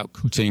 it's about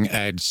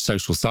cutting-edge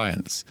social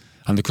science.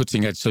 And the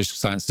cutting-edge social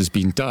science has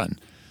been done.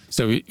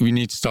 So we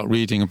need to start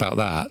reading about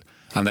that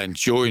and then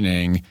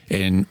joining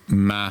in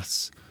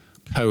mass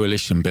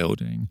coalition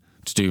building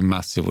to do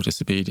mass civil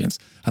disobedience.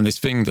 And this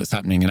thing that's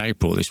happening in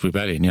April, this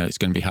rebellion, it's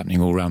going to be happening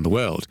all around the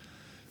world.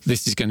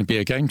 This is going to be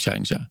a game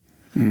changer.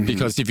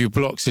 Because if you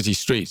block city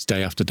streets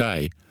day after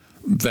day,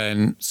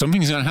 then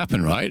something's going to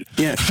happen, right?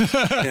 Yes.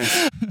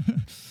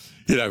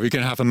 We're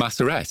going to have a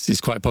mass arrest.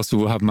 It's quite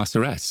possible we'll have mass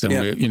arrests. And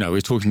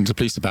we're talking to the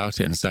police about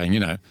it and saying,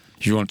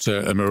 if you want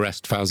to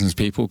arrest thousands of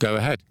people, go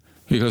ahead,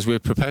 because we're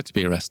prepared to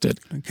be arrested.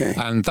 Okay.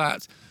 And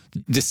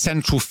the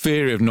central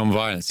theory of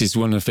non-violence is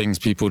one of the things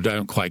people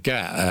don't quite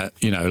get. A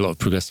lot of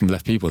progressive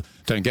left people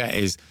don't get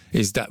is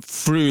that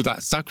through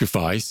that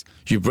sacrifice,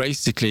 you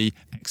basically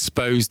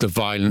expose the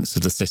violence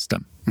of the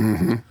system.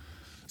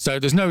 So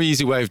there's no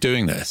easy way of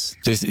doing this.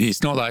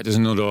 It's not like there's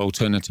another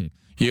alternative.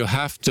 You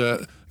have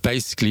to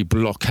basically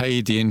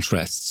blockade the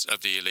interests of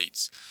the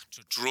elites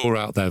to draw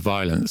out their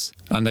violence.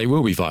 And they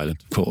will be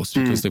violent, of course,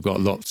 because they've got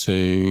a lot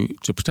to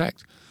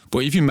protect.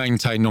 But if you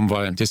maintain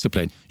non-violent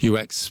discipline, you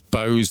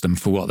expose them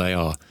for what they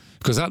are.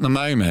 Because at the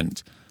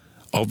moment,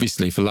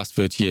 obviously, for the last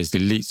 30 years, the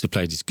elites have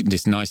played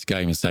this nice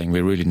game of saying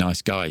we're really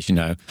nice guys,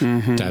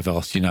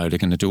 Davos, they're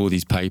going to do all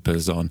these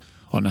papers on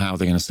on how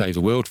they're going to save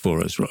the world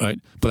for us, right?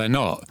 But they're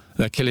not.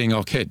 They're killing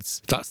our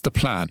kids. That's the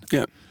plan.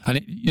 Yeah. And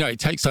it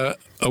takes a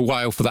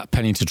while for that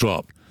penny to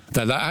drop.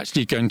 They're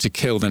actually going to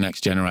kill the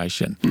next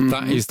generation.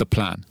 That is the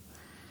plan.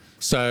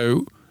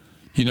 So,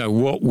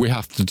 what we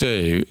have to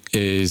do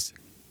is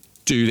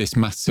do this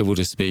mass civil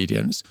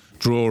disobedience,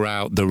 draw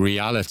out the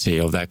reality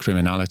of their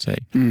criminality.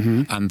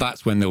 And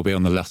that's when they'll be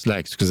on the last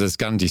legs. Because as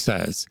Gandhi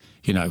says,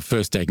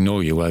 first they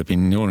ignore you. Well, they've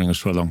been ignoring us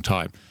for a long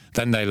time.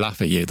 Then they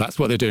laugh at you. That's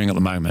what they're doing at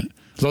the moment.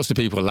 Lots of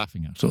people are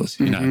laughing at us.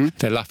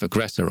 They laugh at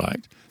Greta,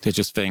 right? They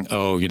just think,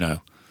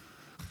 that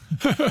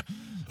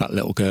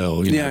little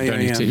girl,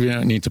 you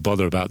don't need to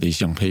bother about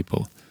these young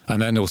people.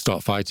 And then they'll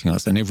start fighting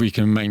us. And if we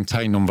can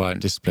maintain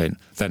nonviolent discipline,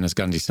 then as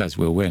Gandhi says,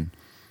 we'll win.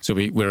 So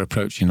we're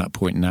approaching that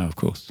point now, of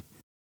course.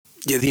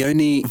 Yeah, the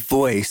only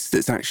voice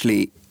that's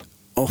actually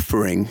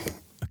offering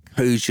a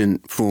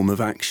cogent form of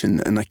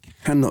action, and I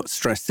cannot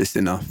stress this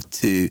enough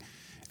to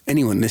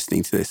anyone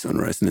listening to this on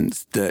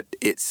Resonance, that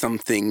it's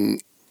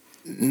something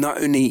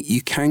not only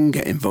you can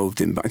get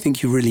involved in, but I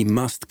think you really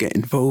must get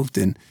involved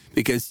in,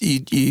 because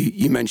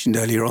you mentioned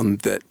earlier on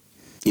that,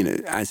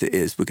 as it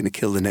is, we're going to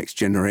kill the next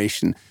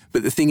generation.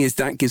 But the thing is,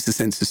 that gives a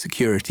sense of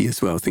security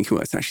as well, thinking,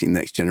 well, it's actually the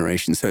next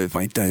generation. So if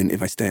I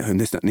stay at home,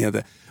 this, that, and the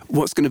other,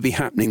 what's going to be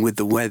happening with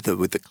the weather,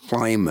 with the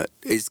climate,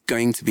 is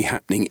going to be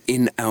happening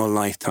in our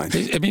lifetime.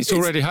 It's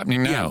already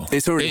happening now. Yeah,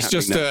 it's already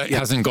happening just now. It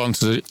hasn't gone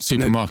to the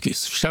supermarket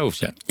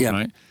shelves yet,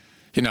 right?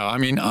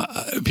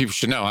 People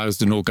should know I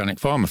was an organic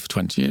farmer for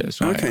 20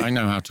 years, right? Okay. I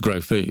know how to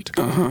grow food,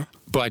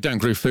 but I don't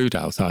grow food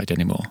outside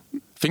anymore.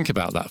 Think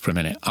about that for a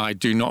minute. I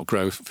do not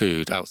grow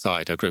food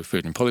outside. I grow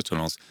food in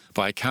polytunnels,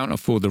 but I can't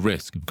afford the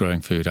risk of growing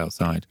food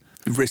outside.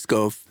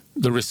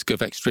 The risk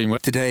of extreme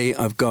weather. Today,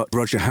 I've got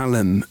Roger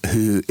Hallam,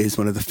 who is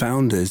one of the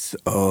founders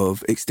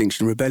of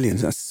Extinction Rebellion.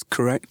 That's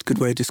correct? Good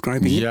way of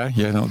describing it? Yeah,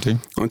 that'll do.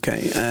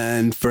 Okay,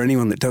 and for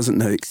anyone that doesn't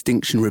know,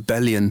 Extinction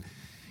Rebellion,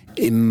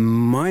 in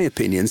my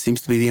opinion, seems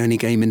to be the only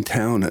game in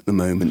town at the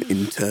moment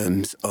in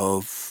terms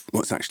of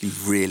what's actually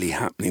really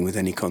happening with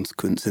any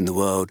consequence in the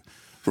world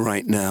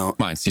right now.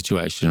 My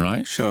situation,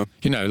 right? Sure.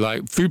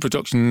 Like food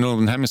production in the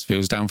Northern Hemisphere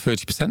was down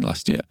 30%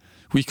 last year.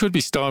 We could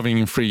be starving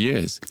in 3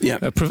 years. Yeah.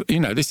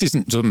 This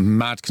isn't some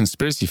mad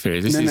conspiracy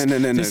theory.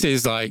 This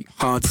is like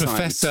hard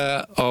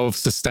professor of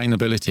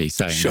sustainability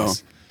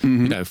saying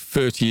this.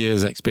 30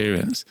 years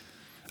experience.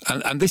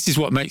 And this is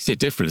what makes it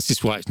different. This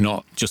is why it's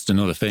not just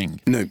another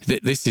thing. No.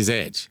 This is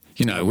it.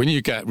 When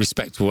you get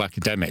respectable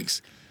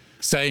academics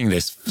saying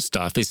this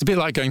stuff, it's a bit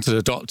like going to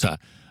the doctor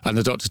and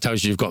the doctor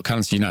tells you you've got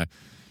cancer,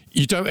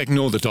 you don't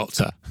ignore the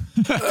doctor.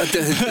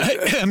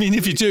 I mean,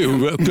 if you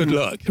do, well, good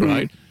luck,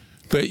 right?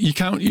 But you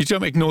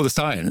don't ignore the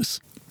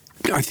science.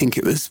 I think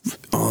it was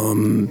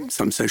some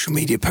social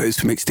media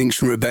post from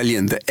Extinction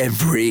Rebellion that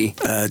every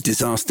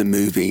disaster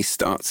movie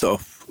starts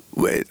off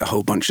with a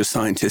whole bunch of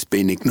scientists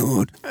being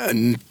ignored.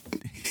 And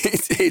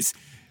it's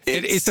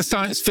a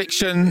science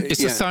fiction.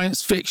 It's a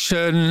science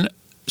fiction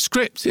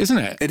script, isn't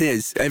it? It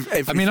is. I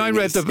mean, I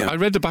read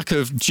the back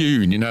of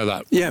Dune.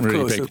 That. Yeah, of really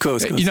course, big. of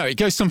course. It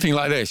goes something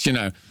like this.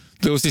 There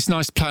was this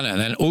nice planet, and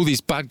then all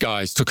these bad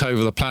guys took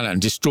over the planet and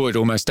destroyed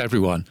almost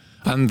everyone.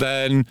 And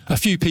then a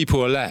few people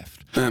were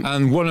left,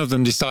 and one of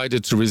them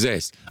decided to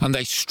resist, and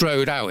they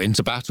strode out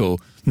into battle,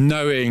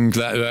 knowing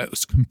that it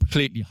was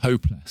completely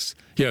hopeless.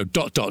 So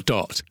that's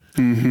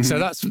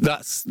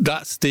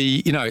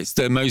the it's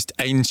the most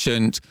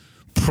ancient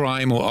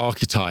primal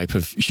archetype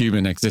of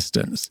human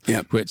existence,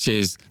 which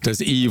is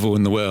there's evil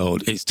in the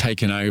world, it's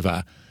taken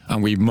over,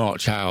 and we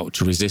march out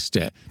to resist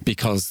it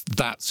because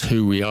that's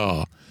who we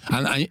are.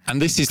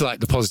 And this is like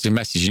the positive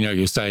message.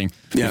 You're saying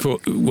before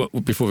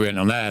we went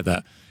on air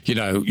that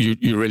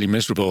you're really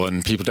miserable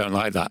and people don't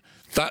like that.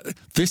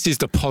 This is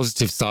the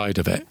positive side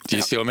of it. Do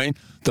you see what I mean?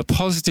 The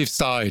positive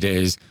side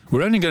is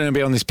we're only going to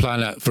be on this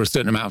planet for a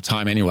certain amount of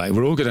time anyway.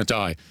 We're all going to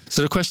die.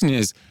 So the question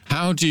is,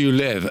 how do you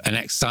live an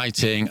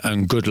exciting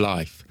and good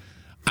life?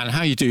 And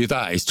how you do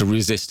that is to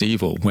resist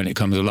evil when it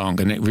comes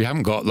along. And if we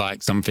haven't got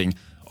like something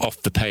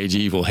off the page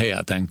evil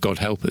here, then God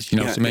help us. You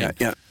know what I mean?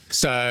 Yeah.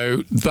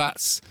 So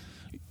that's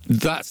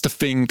the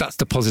thing. That's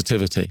the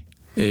positivity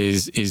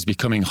is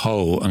becoming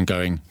whole and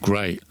going,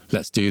 great,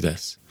 let's do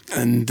this.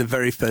 And the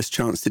very first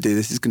chance to do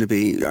this is going to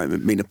be,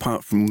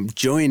 apart from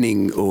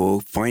joining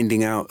or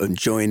finding out and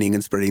joining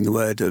and spreading the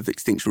word of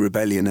Extinction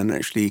Rebellion and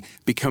actually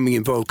becoming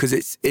involved, because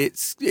it's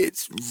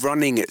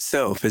running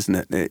itself, isn't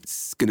it?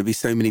 It's going to be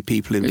so many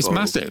people involved. It's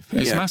massive.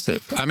 It's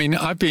massive. I mean,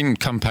 I've been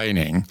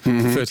campaigning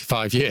for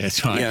 35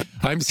 years, right? Yeah.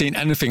 I haven't seen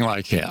anything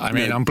like it. I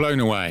mean, I'm blown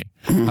away.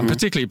 I'm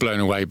particularly blown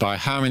away by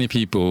how many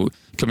people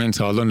come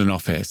into our London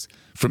office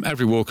from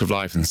every walk of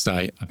life and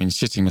say, I've been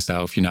shitting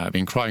myself, I've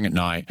been crying at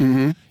night,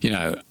 and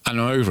I'm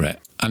over it,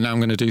 and now I'm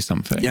going to do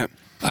something. Yeah.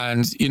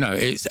 And,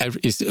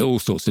 it's all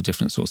sorts of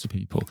different sorts of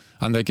people,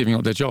 and they're giving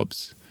up their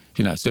jobs.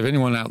 So if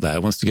anyone out there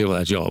wants to give up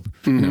their job,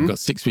 we've got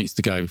 6 weeks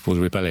to go before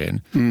the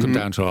rebellion, come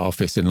down to our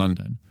office in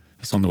London,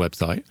 It's on the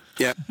website.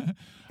 Yeah.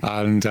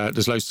 And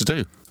there's loads to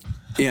do.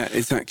 Yeah,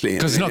 exactly.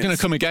 Because it's not going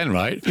to come again,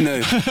 right?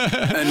 No.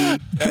 And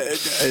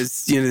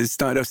as you know,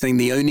 started off saying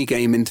the only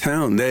game in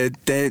town,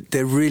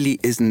 there really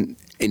isn't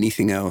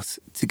anything else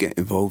to get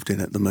involved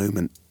in at the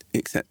moment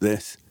except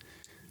this,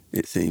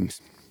 it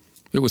seems.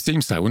 It would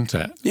seem so, wouldn't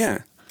it?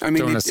 Yeah. I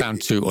mean, don't want to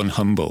sound too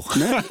unhumble.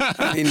 No,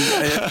 I mean,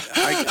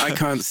 I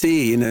can't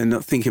see,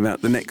 not thinking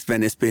about the next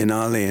Venice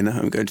Biennale, and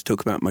I'm going to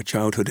talk about my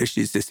childhood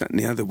issues, this, that, and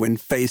the other, when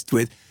faced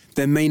with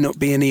there may not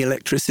be any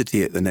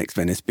electricity at the next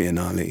Venice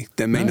Biennale.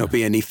 There may not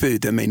be any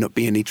food. There may not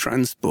be any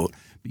transport,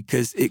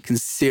 because it can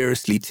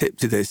seriously tip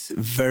to this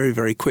very,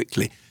 very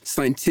quickly.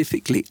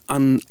 Scientifically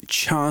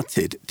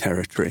uncharted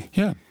territory.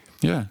 Yeah.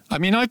 Yeah. I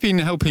mean, I've been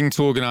helping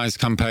to organise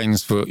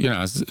campaigns for,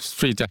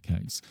 3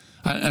 decades.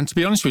 And to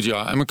be honest with you,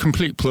 I'm a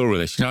complete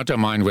pluralist. I don't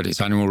mind whether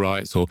it's animal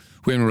rights or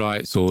women's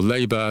rights or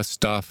labour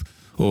stuff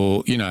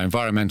or,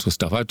 environmental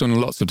stuff. I've done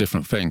lots of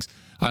different things.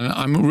 And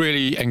I'm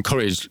really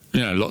encouraged,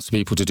 lots of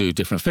people to do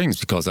different things,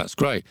 because that's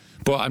great.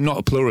 But I'm not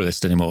a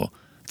pluralist anymore.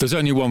 There's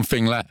only one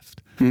thing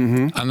left.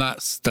 Mm-hmm. And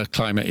that's the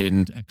climate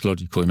and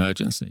ecological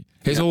emergency.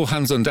 It's all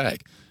hands on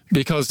deck,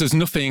 because there's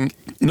nothing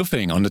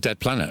on the dead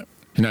planet.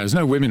 There's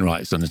no women's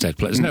rights on the dead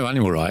planet. There's no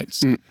animal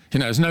rights.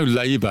 There's no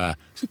labour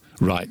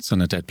rights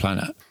on a dead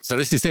planet. So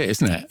this is it,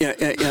 isn't it?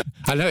 Yeah.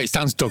 I know it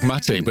sounds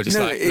dogmatic, but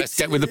let's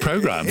get with the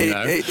programme,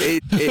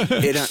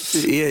 It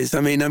absolutely is. I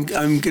mean, I'm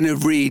going to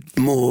read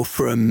more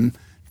from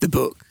the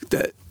book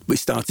that we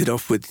started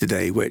off with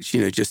today, which,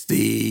 just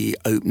the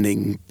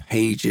opening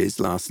pages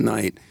last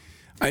night.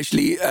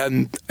 Actually,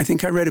 I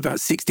think I read about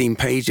 16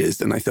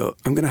 pages and I thought,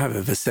 I'm going to have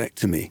a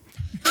vasectomy.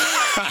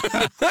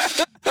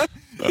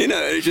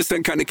 It just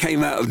kind of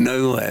came out of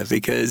nowhere,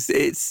 because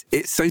it's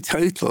so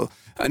total,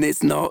 and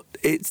it's not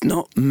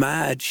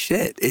mad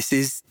shit. This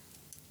is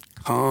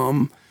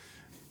calm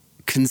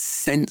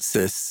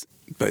consensus,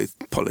 both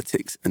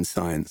politics and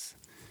science.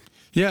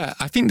 Yeah,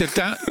 I think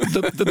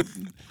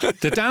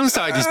the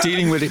downside is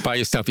dealing with it by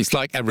yourself. It's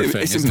like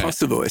everything, It's isn't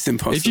impossible. it? It's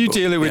impossible. If you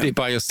deal with it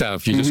by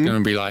yourself, you're just going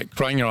to be like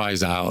crying your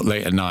eyes out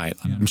late at night.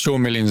 I'm sure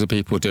millions of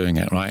people are doing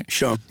it, right?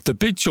 Sure. The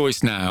big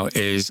choice now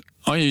is,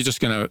 are you just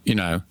going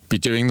to, be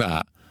doing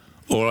that,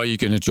 or are you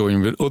going to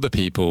join with other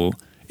people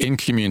in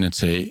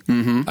community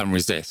and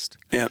resist?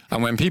 Yeah.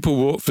 And when people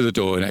walk through the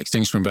door in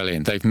Extinction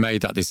Rebellion, they've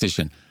made that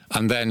decision.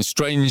 And then,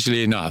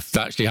 strangely enough,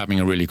 they're actually having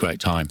a really great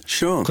time.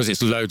 Sure. Because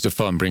it's loads of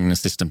fun bringing the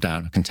system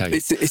down, I can tell you.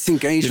 It's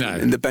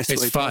engagement in the best way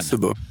fun.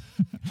 possible.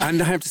 And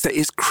I have to say,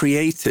 it's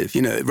creative.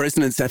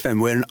 Resonance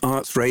FM, we're an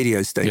arts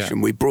radio station.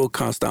 Yeah. We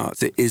broadcast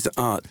arts. It is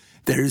art.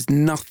 There is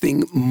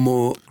nothing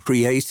more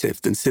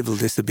creative than civil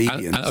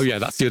disobedience.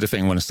 And that's the other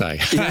thing I want to say.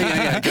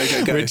 Yeah.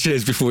 Go. Which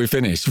is, before we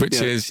finish,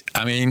 is,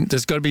 I mean,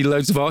 there's got to be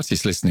loads of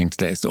artists listening to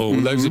this, or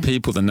loads of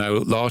people that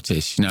know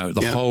artists,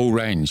 the whole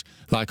range.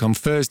 Like on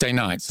Thursday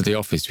nights at the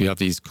office, we have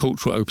these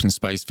cultural open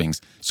space things.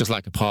 It's just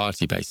like a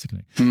party,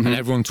 basically. And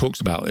everyone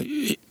talks about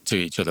it to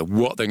each other,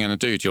 what they're going to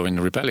do during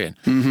the rebellion.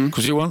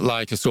 Because we want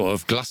like a sort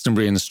of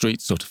Glastonbury in the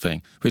streets sort of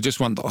thing. We just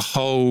want the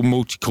whole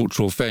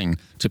multicultural thing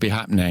to be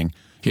happening.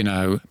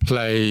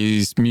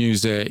 Plays,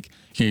 music,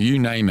 you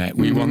name it.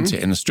 We want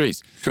it in the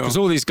streets. Because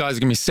all these guys are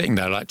going to be sitting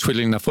there like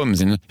twiddling their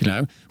thumbs and,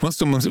 want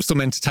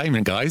some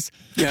entertainment, guys.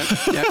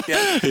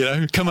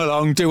 Yeah. Come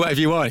along, do whatever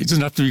you want. It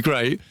doesn't have to be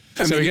great.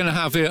 So we're going to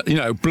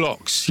have,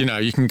 blocks,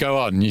 you can go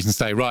on and you can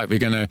say, right, we're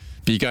going to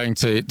be going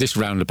to this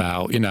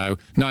roundabout,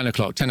 9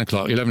 o'clock, 10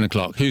 o'clock, 11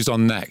 o'clock, who's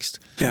on next?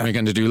 Yeah. And we're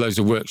going to do loads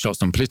of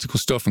workshops on political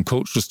stuff and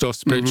cultural stuff,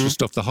 spiritual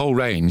stuff, the whole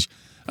range.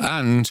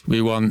 And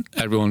we want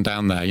everyone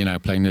down there,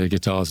 playing the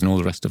guitars and all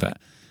the rest of it,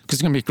 because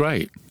it's going to be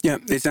great. Yeah,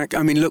 exactly.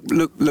 I mean,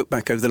 look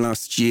back over the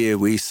last year.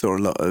 We saw a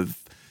lot of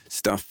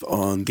stuff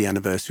on the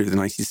anniversary of the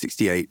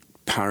 1968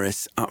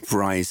 Paris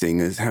uprising,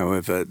 as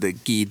however the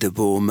Guy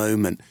Debord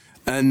moment,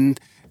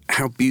 and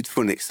how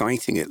beautiful and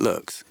exciting it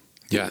looks.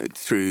 Yeah,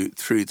 through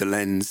the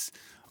lens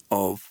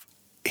of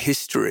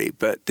history.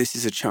 But this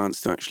is a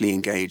chance to actually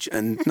engage,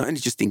 and not only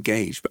just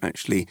engage, but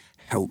actually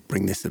help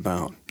bring this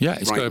about. Yeah,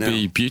 it's got to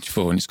be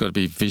beautiful, and it's got to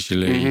be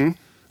visually,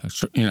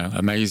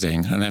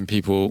 amazing. And then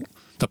people,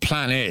 the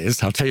plan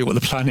is, I'll tell you what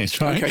the plan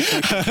is, right? Okay.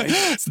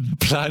 The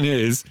plan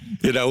is,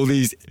 all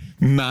these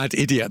mad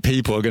idiot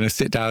people are going to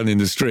sit down in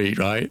the street,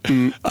 right?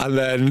 And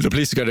then the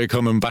police are going to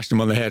come and bash them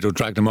on the head or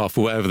drag them off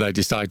or whatever they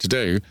decide to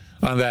do.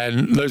 And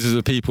then loads of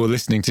the people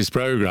listening to this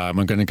programme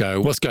are going to go,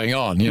 what's going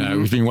on?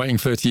 We've been waiting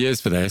 30 years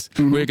for this.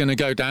 We're going to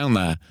go down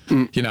there.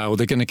 Or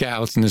they're going to get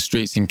out in the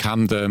streets in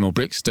Camden or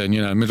Brixton,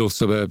 middle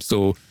suburbs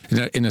or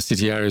inner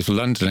city areas of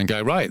London and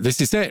go, right,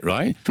 this is it,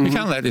 right? We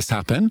can't let this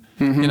happen.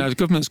 The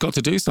government's got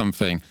to do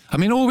something. I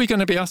mean, all we're going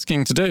to be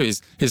asking to do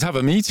is have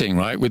a meeting,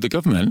 right, with the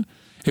government.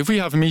 If we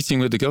have a meeting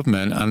with the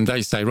government and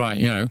they say, right,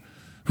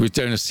 we're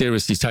going to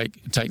seriously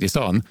take this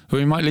on,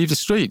 we might leave the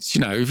streets.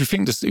 If you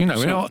think this,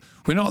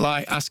 we're not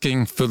like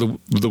asking for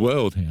the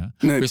world here.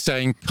 No. We're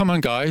saying, come on,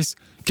 guys,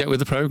 get with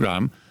the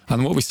programme.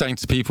 And what we're saying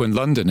to people in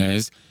London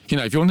is,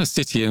 if you want a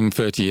city in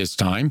 30 years'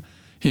 time,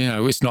 you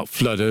know, it's not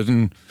flooded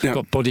and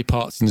got body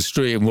parts in the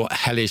street and what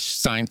hellish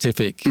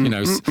scientific, you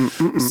know,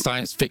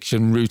 science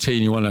fiction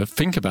routine you want to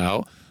think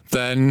about,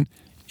 then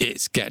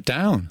it's get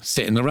down,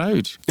 sit in the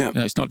road. Yeah. You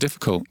know, it's not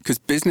difficult. Because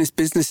business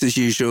as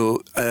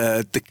usual,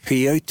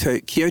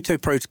 the Kyoto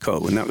Protocol,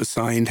 when that was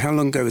signed, how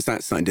long ago was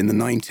that signed? In the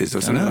 90s or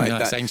something like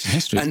that? It's ancient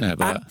history, isn't it?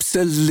 But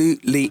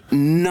absolutely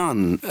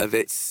none of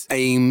its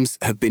aims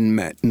have been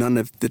met. None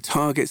of the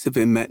targets have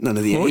been met. None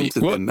of the aims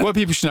have been met. What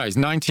people should know is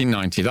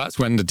 1990, that's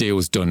when the deal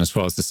was done as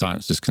far as the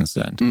science was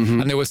concerned.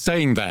 And they were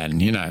saying then,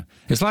 you know,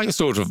 it's like a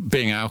sort of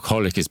being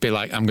alcoholic. It's a bit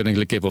like, I'm going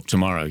to give up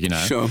tomorrow, you know,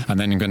 Sure. and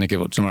then I'm going to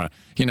give up tomorrow.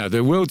 You know,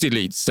 the world's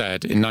elites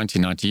said in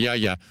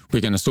 1990, we're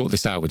going to sort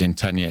this out within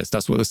 10 years.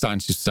 That's what the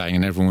scientists were saying,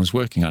 and everyone was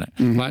working on it.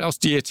 Like, that's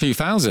the year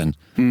 2000,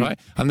 right?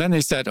 And then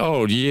they said,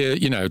 year,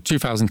 you know,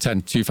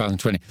 2010,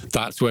 2020,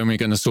 that's when we're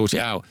going to sort it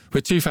out.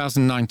 We're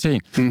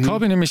 2019.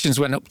 Carbon emissions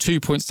went up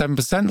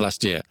 2.7%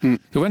 last year. It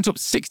went up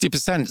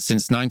 60%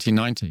 since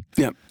 1990.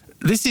 Yeah.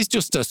 This is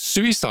just a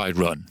suicide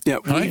run. Yeah,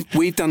 right?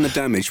 we've done the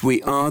damage.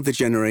 We are the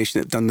generation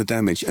that have done the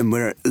damage, and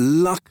we're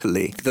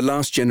luckily the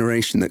last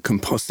generation that can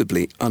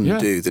possibly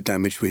undo the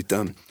damage we've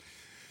done.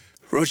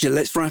 Roger,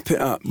 let's wrap it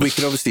up. We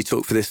could obviously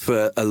talk for this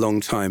for a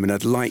long time, and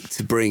I'd like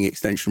to bring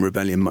Extinction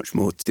Rebellion much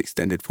more to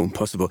extended form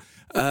possible.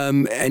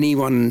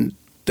 Anyone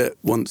that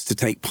wants to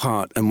take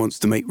part and wants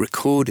to make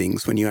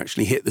recordings when you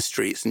actually hit the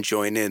streets and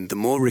join in, the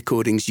more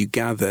recordings you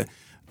gather,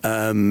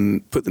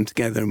 put them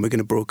together, and we're going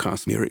to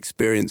broadcast your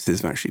experiences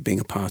of actually being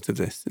a part of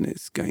this, and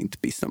it's going to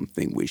be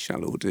something we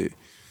shall all do.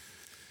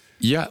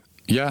 Yeah.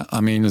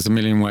 I mean, there's a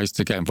million ways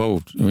to get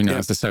involved. We know,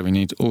 as I say, we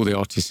need all the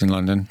artists in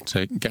London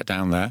to get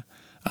down there,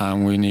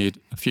 and we need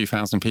a few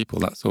thousand people.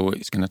 That's all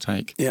it's going to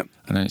take. Yeah,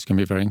 and then it's going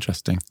to be very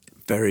interesting.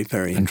 Very,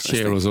 very interesting.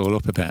 And cheer us all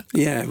up a bit.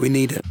 Yeah, we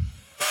need it.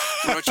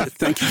 Roger,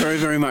 thank you very,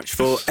 very much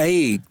for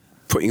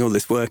putting all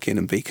this work in,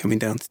 and B, coming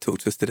down to talk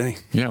to us today.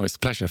 Yeah, well, it's a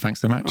pleasure.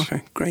 Thanks so much.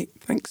 Okay, great.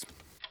 Thanks.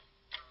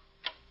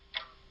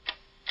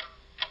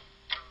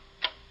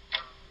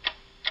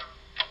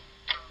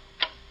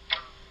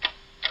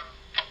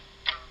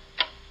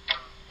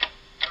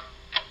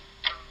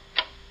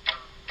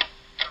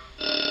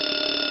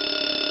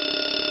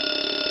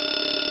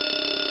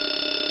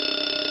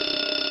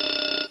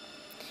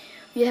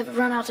 We have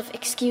run out of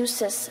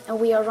excuses and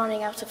we are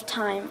running out of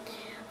time.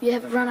 We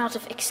have run out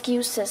of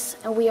excuses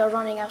and we are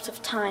running out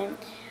of time.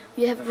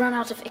 We have run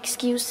out of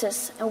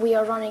excuses and we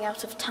are running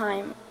out of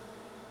time.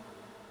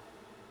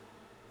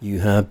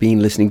 You have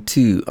been listening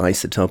to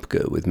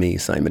Isotopica with me,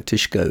 Simon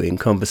Tyszko, in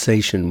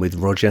conversation with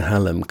Roger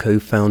Hallam,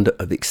 co-founder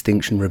of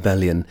Extinction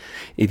Rebellion.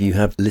 If you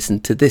have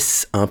listened to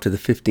this after the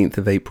 15th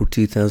of April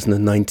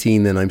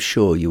 2019, then I'm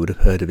sure you would have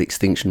heard of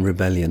Extinction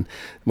Rebellion,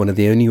 one of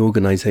the only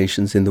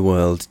organisations in the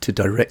world to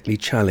directly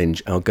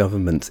challenge our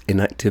government's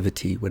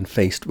inactivity when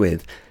faced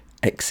with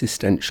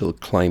existential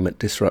climate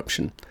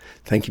disruption.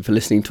 Thank you for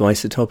listening to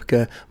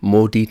Isotopica.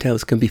 More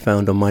details can be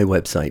found on my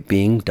website,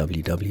 being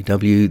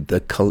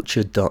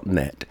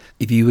www.theculture.net.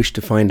 If you wish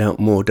to find out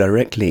more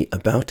directly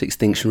about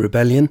Extinction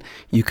Rebellion,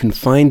 you can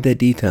find their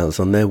details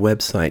on their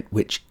website,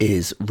 which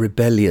is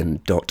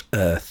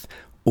rebellion.earth,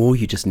 or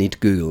you just need to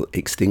Google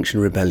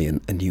Extinction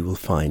Rebellion and you will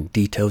find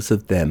details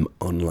of them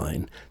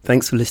online.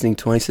 Thanks for listening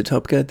to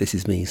Isotopica. This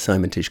is me,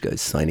 Simon Tyszko,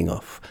 signing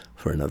off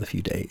for another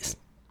few days.